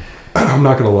scares me. I'm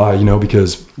not going to lie,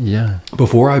 because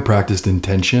before I practiced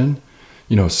intention,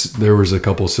 there was a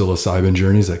couple psilocybin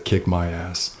journeys that kicked my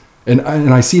ass. And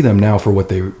I see them now for what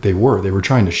they were. They were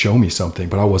trying to show me something,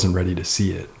 but I wasn't ready to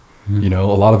see it. A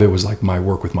lot of it was like my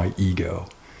work with my ego.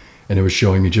 And it was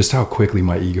showing me just how quickly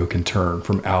my ego can turn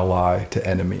from ally to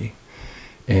enemy.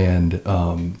 And,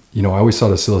 I always saw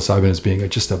the psilocybin as being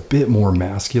just a bit more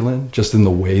masculine, just in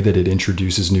the way that it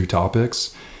introduces new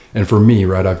topics. And for me,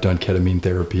 right, I've done ketamine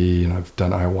therapy and I've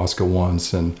done ayahuasca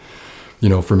once. And,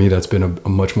 for me, that's been a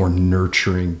much more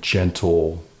nurturing,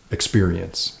 gentle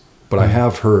experience. But I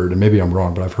have heard, and maybe I'm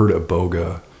wrong, but I've heard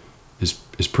iboga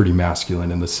is pretty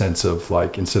masculine, in the sense of,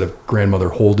 like, instead of grandmother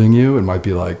holding you, it might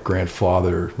be like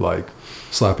grandfather, like,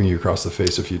 slapping you across the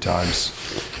face a few times.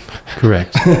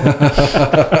 Correct.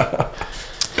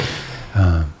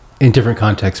 In different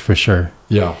contexts, for sure.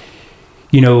 Yeah.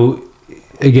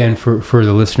 Again, for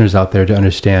the listeners out there to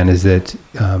understand, is that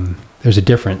there's a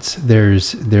difference.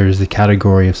 There's the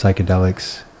category of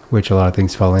psychedelics, which a lot of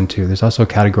things fall into. There's also a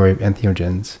category of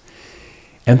entheogens.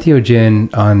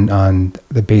 Entheogen, on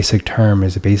the basic term,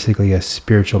 is basically a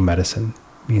spiritual medicine,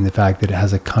 meaning the fact that it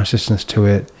has a consciousness to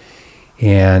it,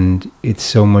 and it's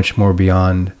so much more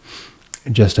beyond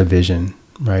just a vision,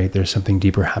 right? There's something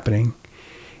deeper happening.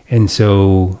 And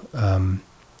so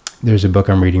there's a book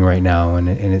I'm reading right now, and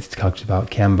it talks about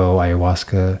Kambo,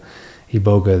 ayahuasca,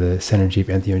 iboga, the synergy of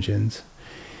entheogens.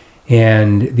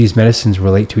 And these medicines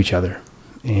relate to each other,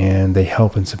 and they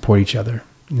help and support each other.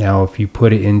 Now, if you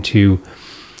put it into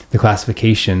the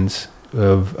classifications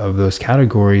of those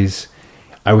categories,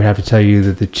 I would have to tell you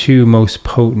that the two most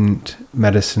potent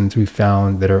medicines we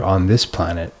found that are on this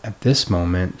planet at this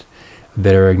moment,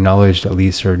 that are acknowledged at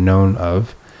least, or known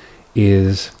of,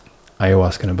 is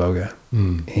ayahuasca and iboga.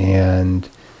 And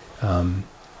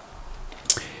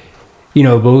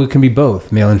iboga can be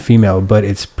both male and female, but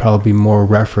it's probably more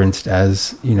referenced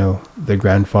as, the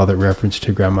grandfather reference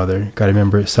to grandmother. Got to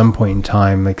remember, at some point in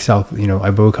time, like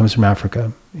iboga comes from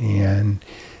Africa, and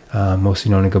mostly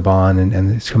known in Gabon,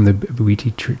 and it's from the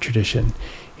Bwiti tradition.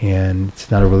 And it's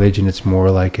not a religion, it's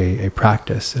more like a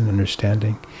practice and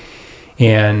understanding.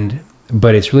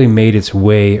 But it's really made its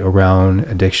way around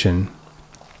addiction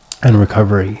and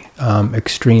recovery,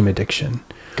 extreme addiction.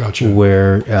 Gotcha.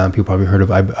 Where people probably heard of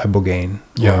ibogaine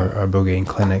Yeah. or ibogaine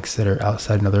clinics that are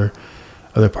outside in other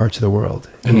parts of the world.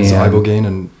 And is ibogaine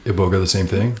and iboga the same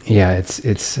thing? Yeah, it's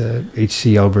a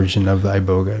HCl version of the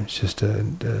iboga. It's just a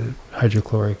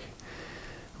hydrochloric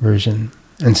version.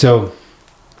 And so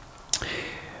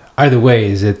either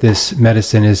way is that this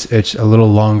medicine it's a little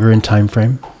longer in time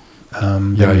frame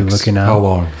than you're looking at. How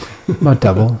long? About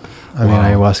double. I mean,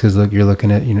 ayahuasca you're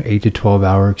looking at 8 to 12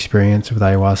 hour experience. With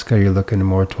ayahuasca, you're looking at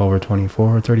more 12 or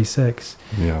 24 or 36,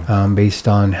 based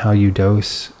on how you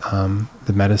dose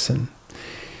the medicine.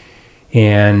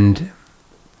 And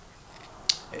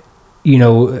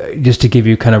just to give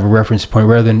you kind of a reference point,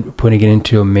 rather than putting it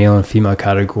into a male and female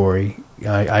category,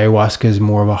 ayahuasca is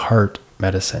more of a heart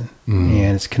medicine,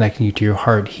 and it's connecting you to your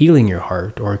heart, healing your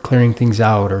heart, or clearing things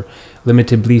out, or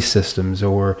limited belief systems,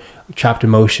 or trapped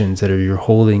emotions that you're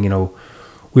holding.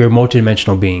 We are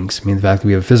multidimensional beings. I mean, the fact that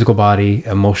we have a physical body,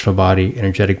 emotional body,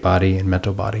 energetic body, and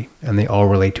mental body, and they all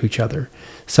relate to each other.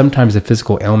 Sometimes a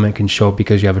physical ailment can show up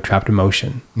because you have a trapped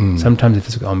emotion. Sometimes a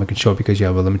physical ailment can show up because you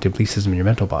have a limited belief system in your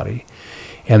mental body,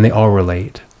 and they all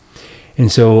relate.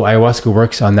 And so ayahuasca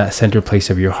works on that center place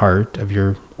of your heart, of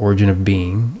your origin of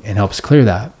being, and helps clear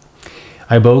that.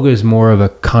 Iboga is more of a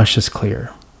conscious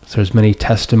clear. So there's many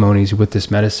testimonies with this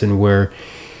medicine where,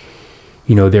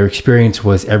 their experience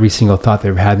was every single thought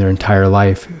they've had in their entire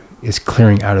life is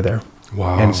clearing out of there.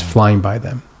 Wow. And it's flying by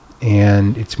them.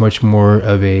 And it's much more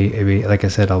of a like I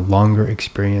said, a longer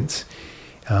experience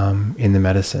in the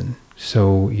medicine.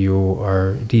 So you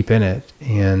are deep in it.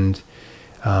 And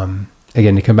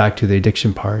again, to come back to the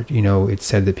addiction part, it's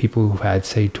said that people who've had,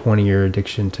 say, 20-year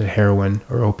addiction to heroin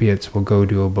or opiates will go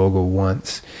do iboga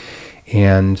once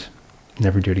and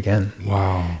never do it again.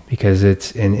 Wow. Because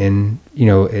it's in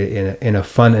a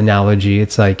fun analogy,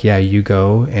 it's like, you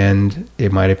go and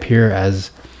it might appear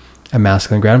as a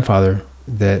masculine grandfather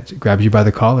that grabs you by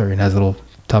the collar and has a little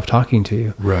tough talking to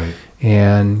you. Right.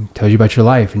 And tells you about your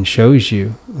life and shows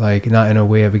you, like, not in a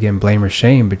way of, again, blame or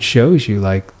shame, but shows you,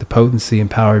 like, the potency and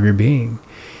power of your being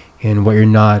and what you're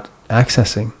not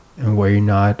accessing and what you're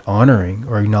not honoring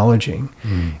or acknowledging.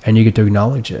 And you get to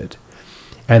acknowledge it.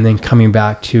 And then coming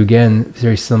back to, again,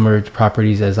 very similar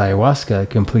properties as ayahuasca,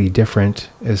 completely different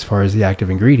as far as the active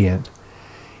ingredient,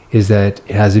 is that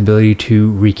it has the ability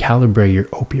to recalibrate your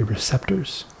opiate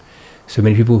receptors. So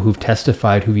many people who've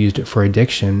testified, who've used it for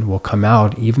addiction, will come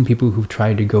out. Even people who've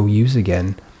tried to go use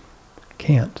again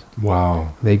can't.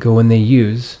 Wow. They go and they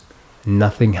use,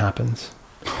 nothing happens.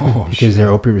 Because their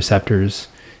opiate receptors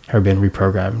have been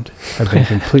reprogrammed, have been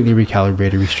completely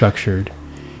recalibrated, restructured,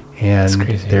 and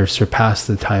they're surpassed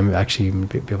the time of actually even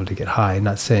be able to get high.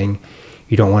 Not saying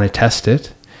you don't want to test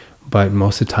it, but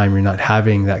most of the time you're not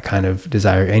having that kind of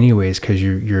desire anyways, because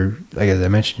you're like, as I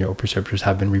mentioned, your opiate receptors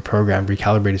have been reprogrammed,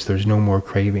 recalibrated, so there's no more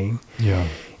craving. Yeah.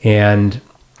 And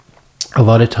a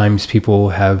lot of times people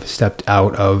have stepped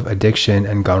out of addiction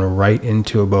and gone right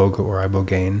into iboga or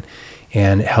ibogaine,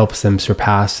 and it helps them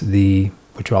surpass the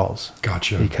withdrawals.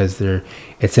 Gotcha. Because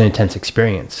it's an intense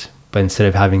experience. But instead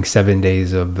of having 7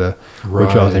 days of the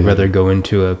withdrawals, I'd rather go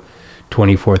into a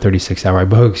 24, 36 hour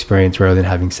iboga experience rather than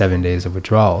having 7 days of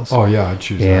withdrawals. Oh yeah, I'd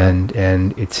choose that.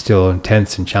 And it's still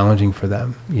intense and challenging for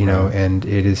them, and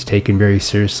it is taken very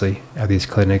seriously at these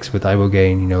clinics with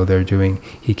ibogaine. They're doing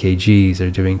EKGs, they're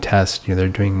doing tests, they're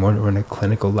doing more on a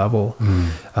clinical level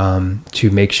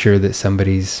to make sure that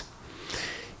somebody's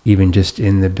even just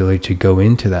in the ability to go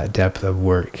into that depth of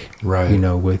work, right?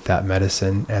 With that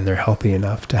medicine, and they're healthy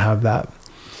enough to have that.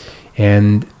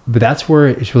 But that's where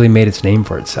it's really made its name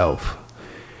for itself.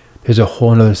 There's a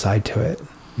whole other side to it.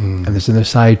 And there's another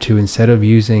side to, instead of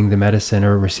using the medicine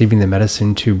or receiving the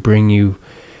medicine to bring you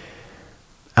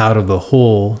out of the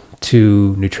hole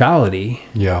to neutrality,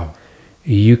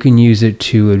 you can use it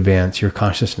to advance your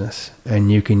consciousness,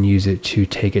 and you can use it to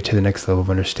take it to the next level of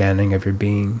understanding of your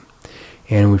being.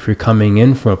 And if you're coming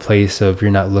in from a place of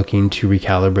you're not looking to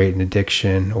recalibrate an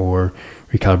addiction or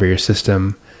recalibrate your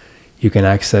system, you can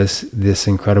access this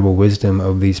incredible wisdom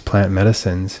of these plant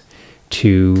medicines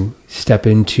to step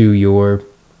into your,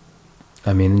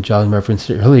 John referenced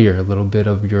it earlier, a little bit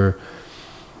of your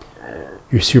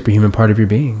superhuman part of your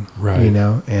being, right?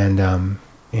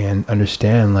 And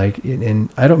understand,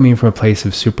 and I don't mean from a place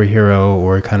of superhero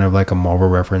or kind of like a Marvel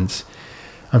reference.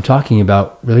 I'm talking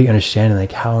about really understanding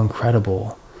how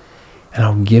incredible and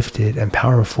how gifted and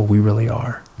powerful we really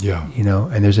are. Yeah.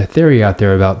 And there's a theory out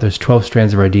there about there's 12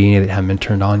 strands of our DNA that haven't been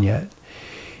turned on yet.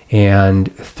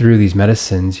 And through these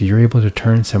medicines, you're able to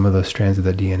turn some of those strands of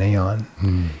the DNA on.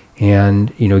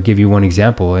 And, give you one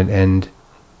example, and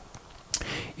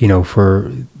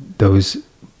for those,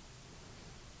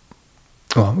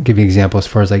 well, I'll give you an example as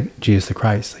far as like Jesus the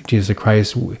Christ. Like Jesus the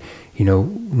Christ, no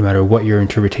matter what your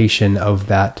interpretation of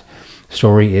that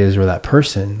story is or that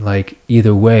person, like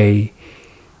either way,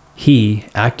 he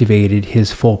activated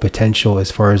his full potential as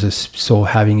far as a soul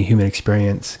having a human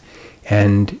experience.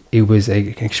 And it was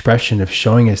an expression of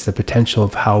showing us the potential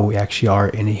of how we actually are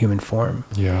in a human form.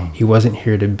 Yeah. He wasn't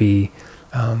here to be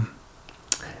the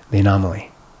anomaly.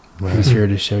 Right. He was here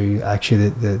to show you actually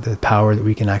the power that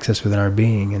we can access within our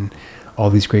being. And all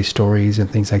these great stories and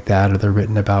things like that, or they're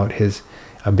written about his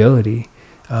ability,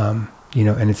 and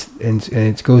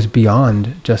it goes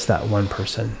beyond just that one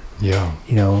person. Yeah.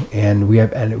 And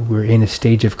we're in a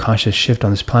stage of conscious shift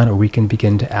on this planet where we can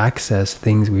begin to access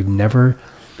things we've never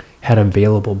had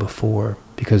available before,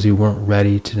 because we weren't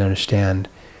ready to understand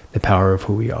the power of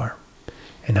who we are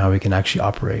and how we can actually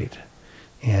operate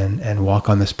and walk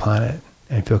on this planet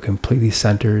and feel completely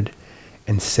centered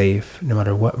and safe no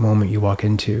matter what moment you walk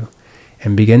into,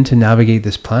 and begin to navigate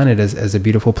this planet as a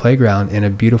beautiful playground in a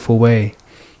beautiful way.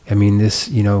 I mean,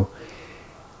 this,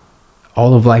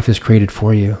 all of life is created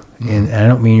for you. And I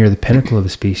don't mean you're the pinnacle of the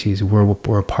species. We're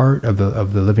a part of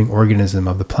the living organism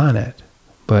of the planet.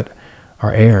 But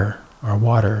our air, our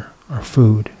water, our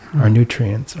food, our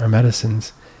nutrients, our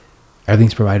medicines,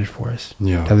 everything's provided for us to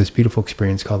have this beautiful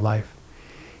experience called life.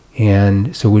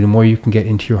 And so the more you can get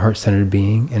into your heart-centered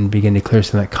being and begin to clear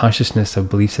some of that consciousness of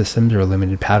belief systems or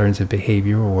limited patterns of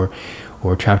behavior or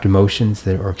trapped emotions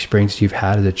or experiences you've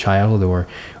had as a child or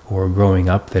growing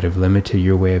up that have limited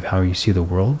your way of how you see the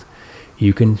world,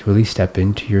 you can really step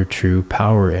into your true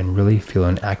power and really feel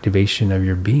an activation of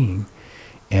your being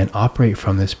and operate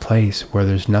from this place where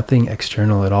there's nothing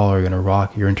external at all are going to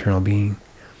rock your internal being.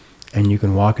 And you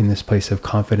can walk in this place of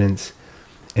confidence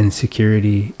and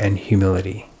security and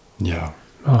humility. Yeah.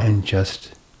 And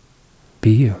just be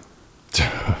you.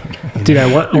 Dude,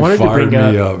 I wanted to bring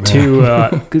up to,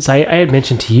 because I had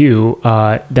mentioned to you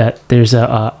that there's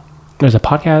a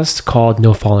podcast called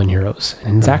No Fallen Heroes.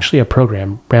 And it's actually a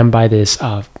program ran by this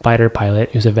fighter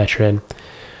pilot who's a veteran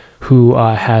who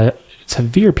had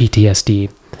severe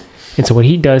PTSD. And so what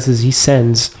he does is he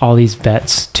sends all these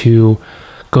vets to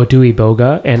go do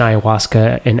iboga and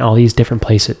ayahuasca in all these different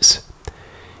places.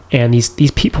 And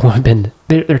these people have been,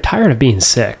 they're tired of being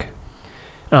sick.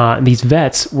 These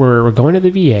vets were going to the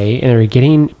VA and they were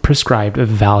getting prescribed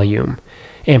Valium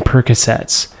and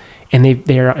Percocets, and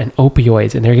they're on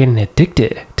opioids and they're getting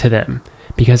addicted to them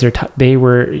because they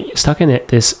were stuck in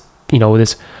this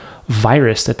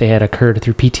virus that they had occurred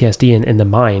through PTSD in the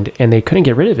mind, and they couldn't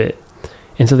get rid of it.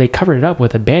 And so they covered it up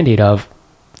with a Band-Aid of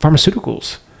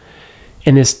pharmaceuticals.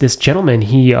 And this gentleman,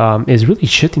 he is really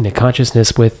shifting the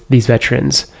consciousness with these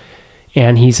veterans.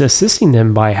 And he's assisting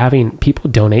them by having people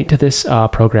donate to this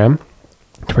program,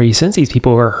 where he sends these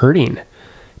people who are hurting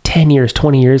 10 years,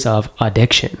 20 years of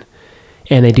addiction.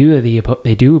 And they do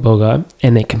iboga,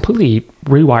 and they completely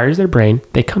rewires their brain.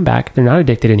 They come back. They're not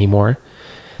addicted anymore.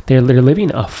 They're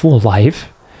living a full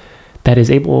life that is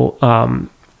able to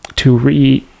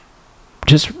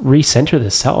recenter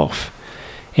the self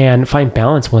and find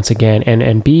balance once again,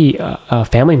 and be a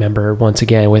family member once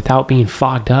again without being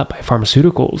fogged up by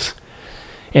pharmaceuticals.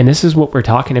 And this is what we're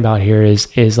talking about here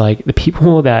is like the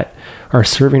people that are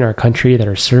serving our country, that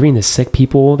are serving the sick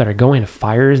people, that are going to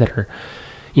fires, that are,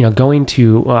 going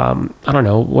to, I don't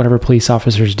know, whatever police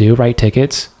officers do, write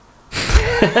tickets.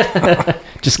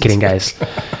 Just kidding, guys.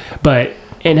 But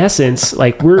in essence,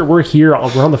 like we're here,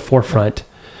 we're on the forefront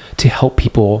to help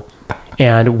people,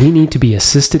 and we need to be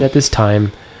assisted at this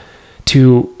time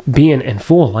to be in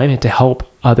full alignment to help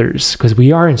others, because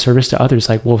we are in service to others,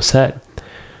 like Wolf said.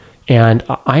 And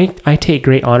I take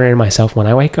great honor in myself when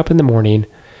I wake up in the morning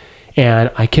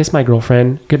and I kiss my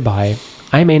girlfriend goodbye.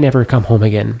 I may never come home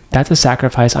again. That's a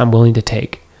sacrifice I'm willing to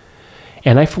take.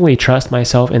 And I fully trust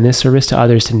myself in this service to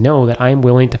others to know that I'm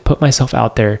willing to put myself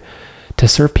out there to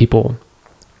serve people.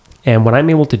 And when I'm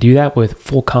able to do that with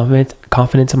full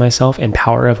confidence in myself and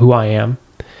power of who I am,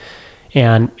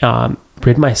 and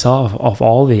rid myself of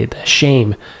all the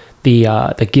shame,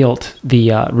 the guilt,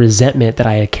 the resentment that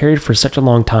I had carried for such a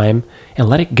long time, and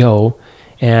let it go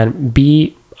and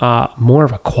be more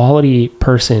of a quality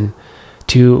person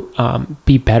to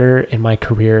be better in my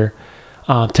career,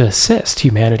 to assist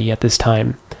humanity at this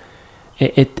time.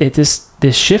 This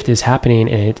shift is happening,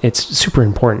 and it's super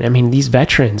important. I mean, these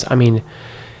veterans,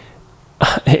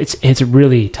 it's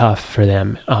really tough for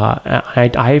them.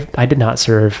 I did not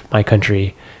serve my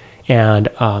country. And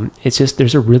it's just,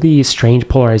 there's a really strange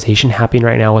polarization happening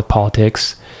right now with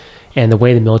politics. and the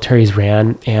way the military is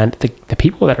ran, and the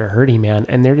people that are hurting, man,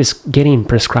 and they're just getting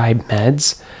prescribed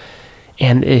meds,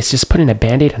 and it's just putting a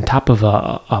Band-Aid on top of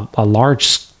a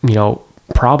large,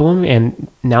 problem. And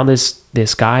now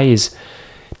this guy is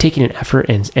taking an effort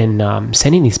and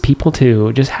sending these people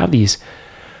to just have these,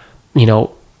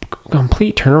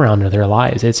 complete turnaround of their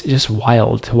lives. It's just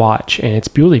wild to watch, and it's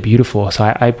really beautiful. So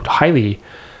I would highly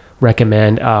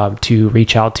recommend to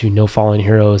reach out to No Fallen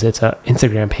Heroes. It's an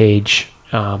Instagram page,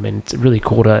 and it's really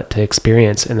cool to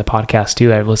experience in the podcast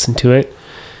too. I've listened to it.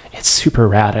 It's super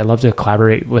rad. I love to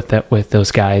collaborate with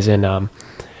those guys, and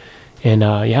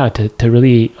to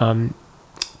really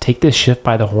take this shift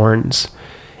by the horns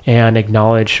and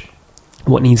acknowledge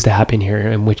what needs to happen here,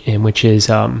 and which is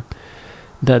the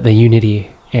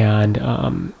unity,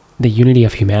 and the unity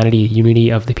of humanity, the unity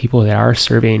of the people that are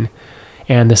serving,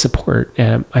 and the support.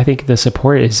 And I think the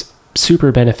support is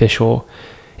super beneficial.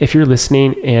 If you're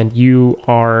listening and you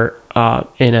are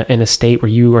in a state where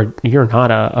you're not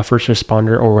a first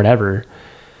responder or whatever,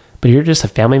 but you're just a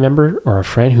family member or a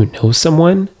friend who knows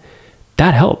someone,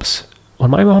 that helps.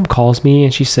 When my mom calls me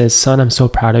and she says, "Son, I'm so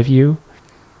proud of you.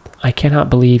 I cannot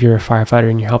believe you're a firefighter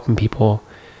and you're helping people."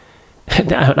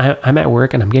 I'm at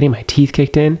work and I'm getting my teeth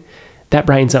kicked in. That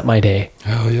brightens up my day.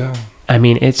 Hell yeah. I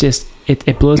mean, it's just,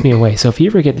 it blows me away. So if you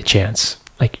ever get the chance,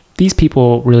 like, these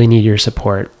people really need your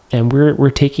support, and we're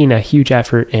taking a huge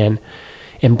effort and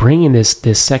bringing this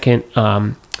second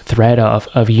thread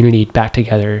of unity back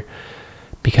together,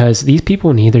 because these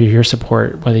people need your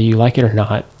support, whether you like it or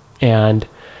not. And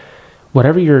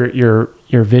whatever your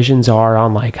visions are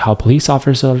on, like, how police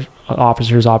officers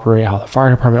operate, how the fire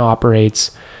department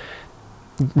operates,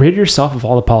 rid yourself of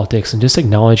all the politics and just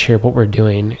acknowledge here what we're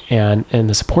doing and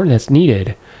the support that's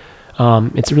needed.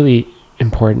 It's really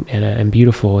important and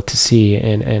beautiful to see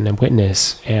and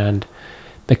witness, and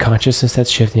the consciousness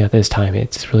that's shifting at this time.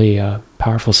 It's really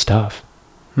powerful stuff.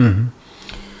 Mm-hmm.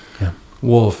 Yeah.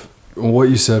 Wolf, what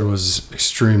you said was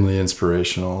extremely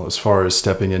inspirational as far as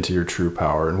stepping into your true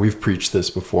power. And we've preached this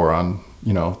before on,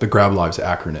 the Grab Lives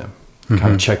acronym.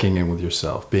 Kind of checking in with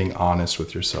yourself, being honest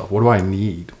with yourself. What do I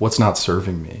need? What's not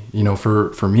serving me?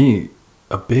 For me,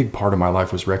 a big part of my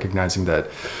life was recognizing that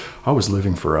I was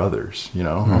living for others.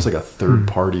 I was like a third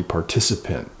party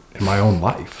participant in my own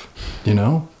life.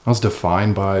 I was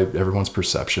defined by everyone's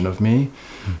perception of me.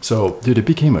 So, dude, it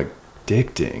became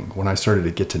addicting when I started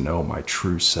to get to know my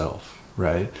true self,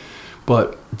 right?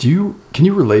 But can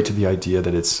you relate to the idea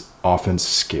that it's often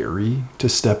scary to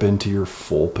step into your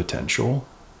full potential?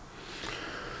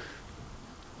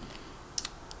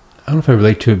 I don't know if I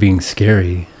relate to it being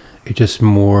scary. It's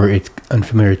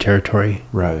unfamiliar territory.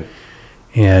 Right.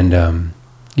 And, a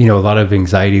lot of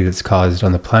anxiety that's caused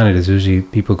on the planet is usually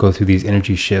people go through these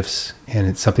energy shifts, and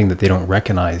it's something that they don't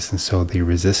recognize, and so they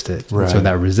resist it. Right. And so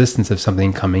that resistance of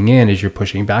something coming in as you're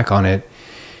pushing back on it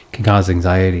can cause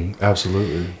anxiety.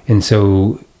 Absolutely. And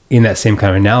so in that same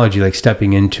kind of analogy, like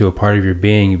stepping into a part of your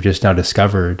being you've just now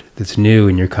discovered that's new,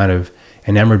 and you're kind of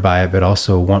enamored by it, but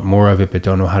also want more of it, but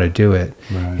don't know how to do it.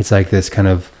 Right. It's like this kind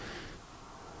of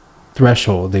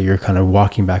threshold that you're kind of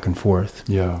walking back and forth.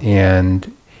 Yeah.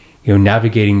 And,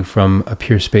 navigating from a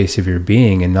pure space of your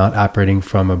being and not operating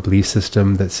from a belief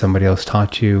system that somebody else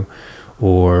taught you,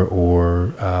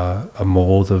 or a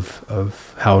mold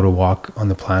of how to walk on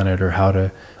the planet or how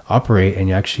to operate. And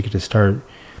you actually get to start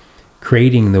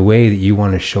creating the way that you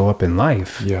want to show up in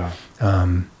life. Yeah.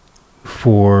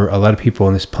 For a lot of people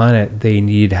on this planet, they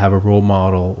need to have a role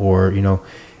model, or,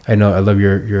 I know I love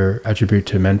your attribute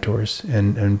to mentors,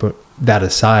 but that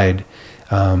aside,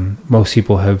 most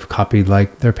people have copied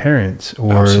like their parents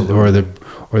or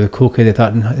the cool kid they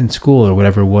thought in school or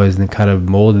whatever it was, and they kind of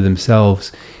molded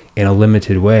themselves in a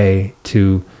limited way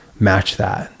to match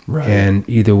that. Right. And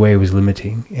either way was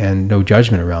limiting, and no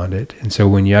judgment around it. And so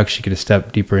when you actually get a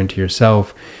step deeper into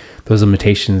yourself, those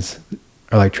limitations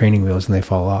are like training wheels, and they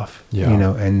fall off. Yeah.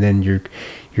 And then you're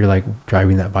like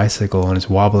driving that bicycle and it's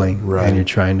wobbling. Right. And you're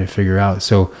trying to figure out.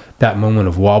 So that moment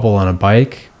of wobble on a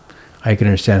bike, I can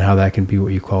understand how that can be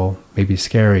what you call maybe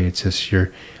scary. It's just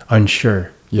you're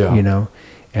unsure. Yeah.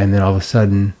 And then all of a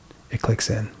sudden it clicks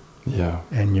in. Yeah.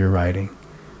 And you're riding,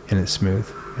 and it's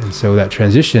smooth. And so that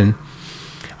transition,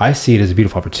 I see it as a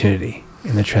beautiful opportunity.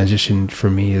 And the transition for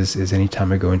me is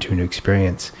anytime I go into a new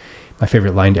experience. My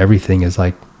favorite line to everything is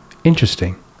like,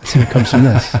 interesting. Let's see what comes from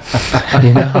this.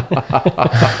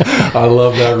 I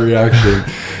love that reaction.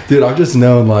 Dude, I've just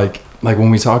known like when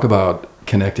we talk about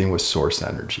connecting with source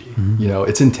energy,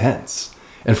 it's intense.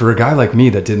 And for a guy like me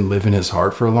that didn't live in his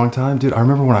heart for a long time, dude, I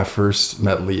remember when I first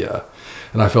met Leah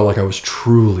and I felt like I was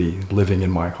truly living in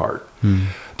my heart.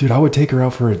 Dude, dude, I would take her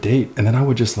out for a date and then I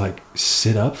would just like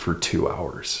sit up for 2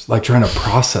 hours, like trying to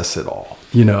process it all,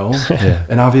 you know? Yeah.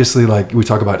 And obviously, like we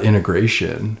talk about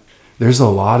integration, there's a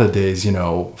lot of days, you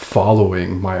know,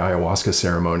 following my ayahuasca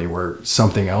ceremony where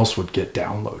something else would get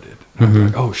downloaded. And I'd be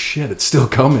like, oh shit, it's still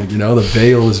coming. You know, the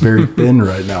veil is very thin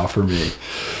right now for me.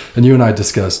 And you and I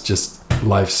discussed just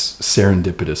life's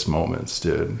serendipitous moments,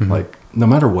 dude. Like, no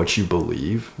matter what you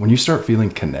believe, when you start feeling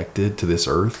connected to this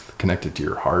earth, connected to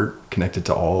your heart, connected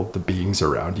to all the beings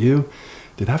around you,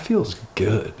 dude, that feels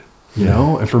good, you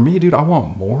know? And for me, dude, I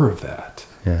want more of that.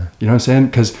 Yeah. You know what I'm saying?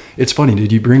 Because it's funny,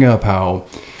 dude, you bring up how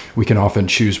we can often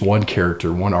choose one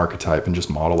character, one archetype, and just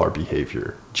model our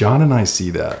behavior. John and I see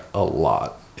that a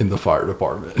lot in the fire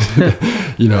department.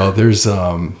 You know, there's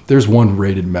one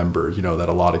rated member, you know, that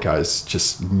a lot of guys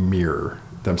just mirror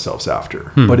themselves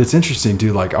after. But it's interesting,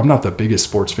 dude. Like, I'm not the biggest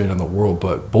sports fan in the world,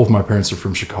 but both my parents are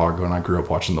from Chicago and I grew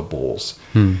up watching the Bulls.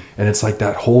 And it's like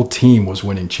that whole team was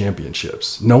winning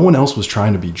championships. No one else was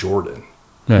trying to be Jordan.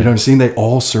 Right. You know what I'm saying? They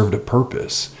all served a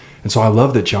purpose. And so I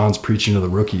love that John's preaching to the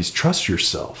rookies, trust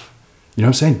yourself. You know what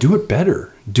I'm saying? Do it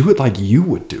better. Do it like you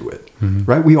would do it,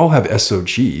 right? We all have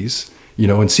SOGs, you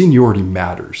know, and seniority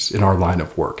matters in our line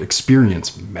of work.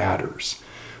 Experience matters.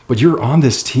 But you're on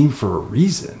this team for a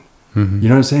reason. You know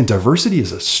what I'm saying? Diversity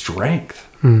is a strength.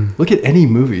 Look at any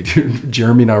movie, dude.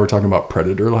 Jeremy and I were talking about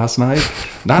Predator last night.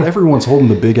 Not everyone's holding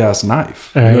the big ass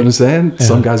knife. You know what I'm saying? Yeah.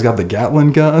 Some guy's got the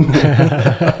Gatling gun.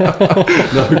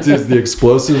 Another dude's the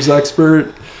explosives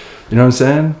expert. You know what I'm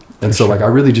saying? And so, like, I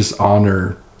really just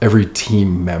honor every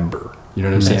team member. You know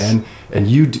what I'm saying? And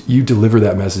you deliver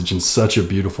that message in such a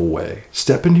beautiful way.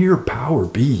 Step into your power.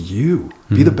 Be you.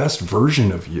 Be the best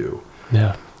version of you.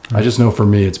 Yeah. I just know for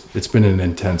me, it's been an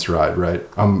intense ride, right?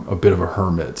 I'm a bit of a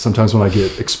hermit. Sometimes when I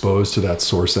get exposed to that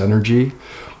source energy,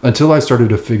 until I started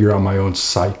to figure out my own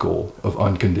cycle of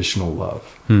unconditional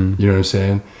love, you know what I'm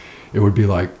saying? It would be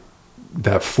like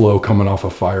that flow coming off a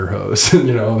fire hose,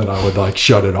 you know, and I would like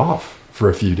shut it off for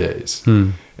a few days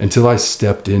until I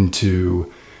stepped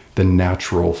into the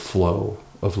natural flow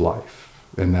of life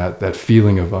and that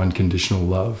feeling of unconditional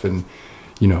love and,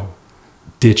 you know,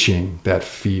 ditching that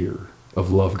fear of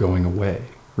love going away,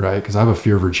 right? Because I have a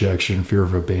fear of rejection, fear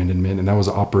of abandonment, and that was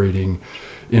operating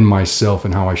in myself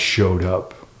and how I showed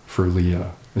up for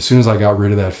Leah. As soon as I got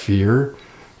rid of that fear,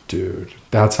 dude,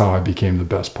 that's how I became the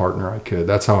best partner I could.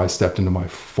 That's how I stepped into my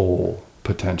full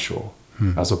potential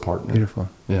as a partner. Beautiful.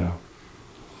 Yeah.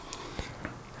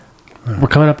 We're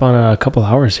coming up on a couple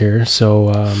hours here, so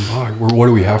what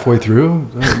are we halfway through?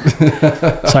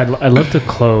 so I'd love to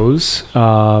close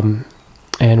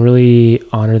and really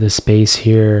honor the space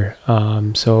here.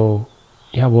 So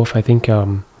yeah, Wolf, I think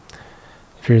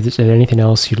if there's anything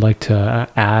else you'd like to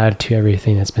add to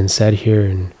everything that's been said here,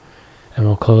 and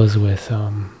we'll close with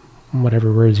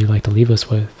whatever words you'd like to leave us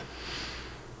with.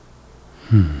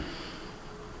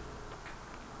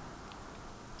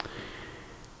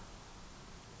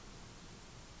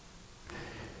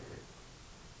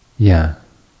 Yeah.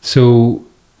 So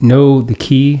know the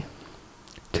key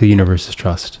to the universe is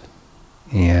trust.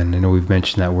 And I know we've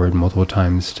mentioned that word multiple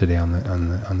times today on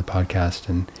the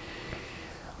podcast,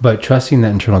 but trusting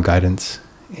that internal guidance,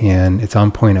 and it's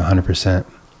on point 100%.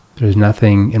 There's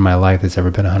nothing in my life that's ever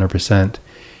been 100%,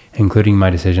 including my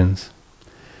decisions.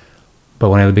 But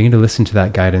when I began to listen to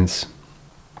that guidance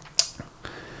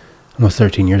almost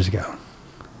 13 years ago,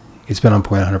 it's been on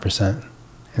point 100%.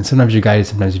 And sometimes you're guided,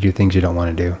 sometimes you do things you don't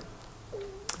want to do.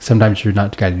 Sometimes you're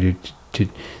not guided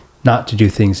not to do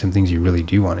things, some things you really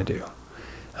do want to do.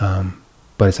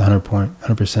 But it's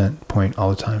 100% point all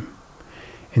the time.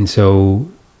 And so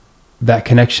that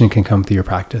connection can come through your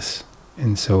practice.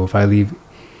 And so if I leave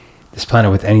this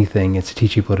planet with anything, it's to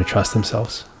teach people to trust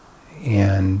themselves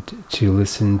and to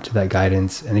listen to that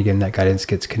guidance. And again, that guidance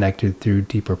gets connected through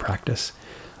deeper practice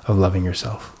of loving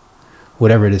yourself,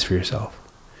 whatever it is for yourself.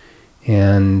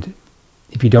 And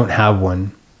if you don't have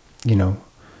one, you know,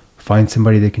 find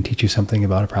somebody that can teach you something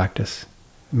about a practice.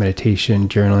 Meditation,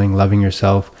 journaling, loving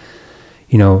yourself.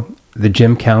 You know, the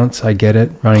gym counts, I get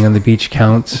it. Running on the beach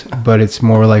counts, but it's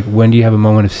more like, when do you have a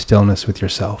moment of stillness with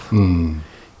yourself? And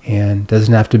it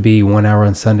doesn't have to be 1 hour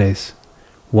on Sundays.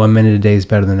 1 minute a day is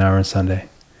better than an hour on Sunday.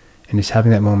 And just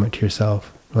having that moment to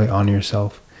yourself, really honor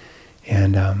yourself.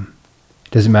 And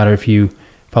it doesn't matter if you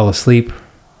fall asleep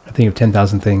or think of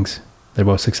 10,000 things. They're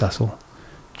both successful.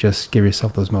 Just give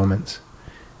yourself those moments.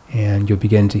 And you'll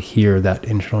begin to hear that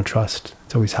internal trust.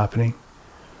 It's always happening.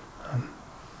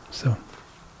 So,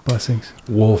 blessings.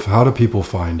 Wolf, how do people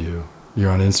find you?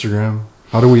 You're on Instagram?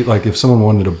 How do we, like, if someone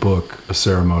wanted to book a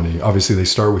ceremony, obviously they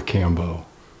start with Cambo.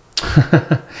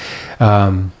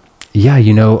 Yeah,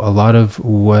 a lot of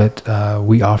what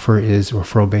we offer is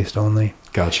referral based only.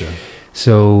 Gotcha.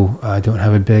 So I don't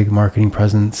have a big marketing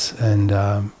presence, and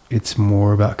it's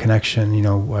more about connection.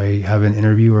 I have an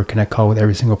interview or connect call with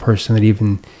every single person that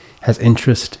even has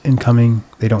interest in coming.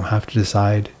 They don't have to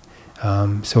decide.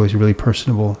 So it's really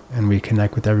personable, and we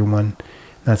connect with everyone.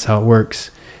 That's how it works.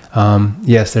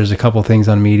 Yes, there's a couple things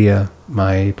on media.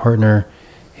 My partner,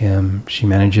 she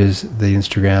manages the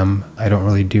Instagram. I don't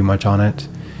really do much on it.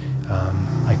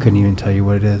 I couldn't even tell you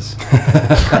what it is.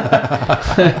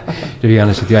 To be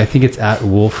honest with you, I think it's at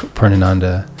Wolf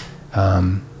Purnananda,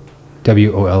 WolfPurnananda.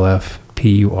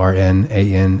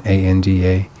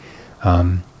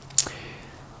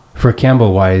 For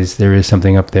Kambo wise, there is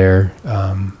something up there.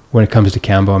 When it comes to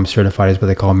Kambo, I'm certified as what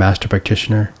they call a master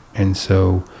practitioner, and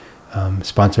so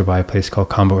sponsored by a place called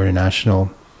Kambo International.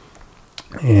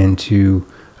 And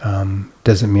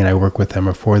doesn't mean I work with them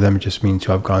or for them. It just means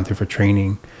who I've gone through for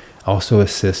training. Also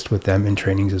assist with them in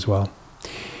trainings as well.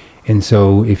 And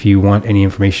so if you want any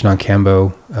information on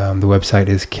Kambo, the website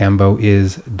is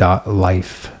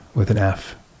kambois.life with an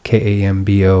F,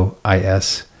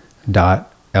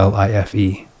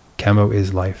 KAMBOIS.LIFE. Kambo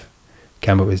is life.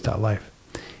 Kambois.life.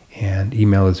 And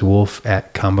email is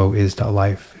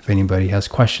wolf@kambois.life. If anybody has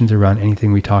questions around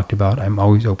anything we talked about, I'm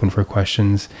always open for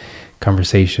questions,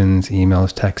 conversations,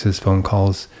 emails, texts, phone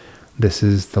calls. This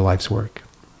is the life's work.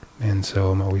 And so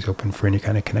I'm always open for any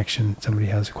kind of connection. Somebody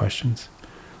has questions.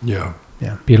 Yeah.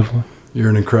 Beautiful. You're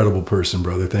an incredible person,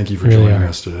 brother. Thank you for Really joining are.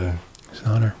 us today. It's an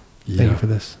honor. Yeah. Thank you for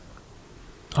this.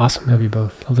 Awesome. Love you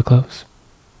both. Love the close.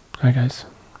 All right, guys.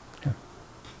 Yeah.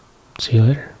 See you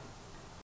later.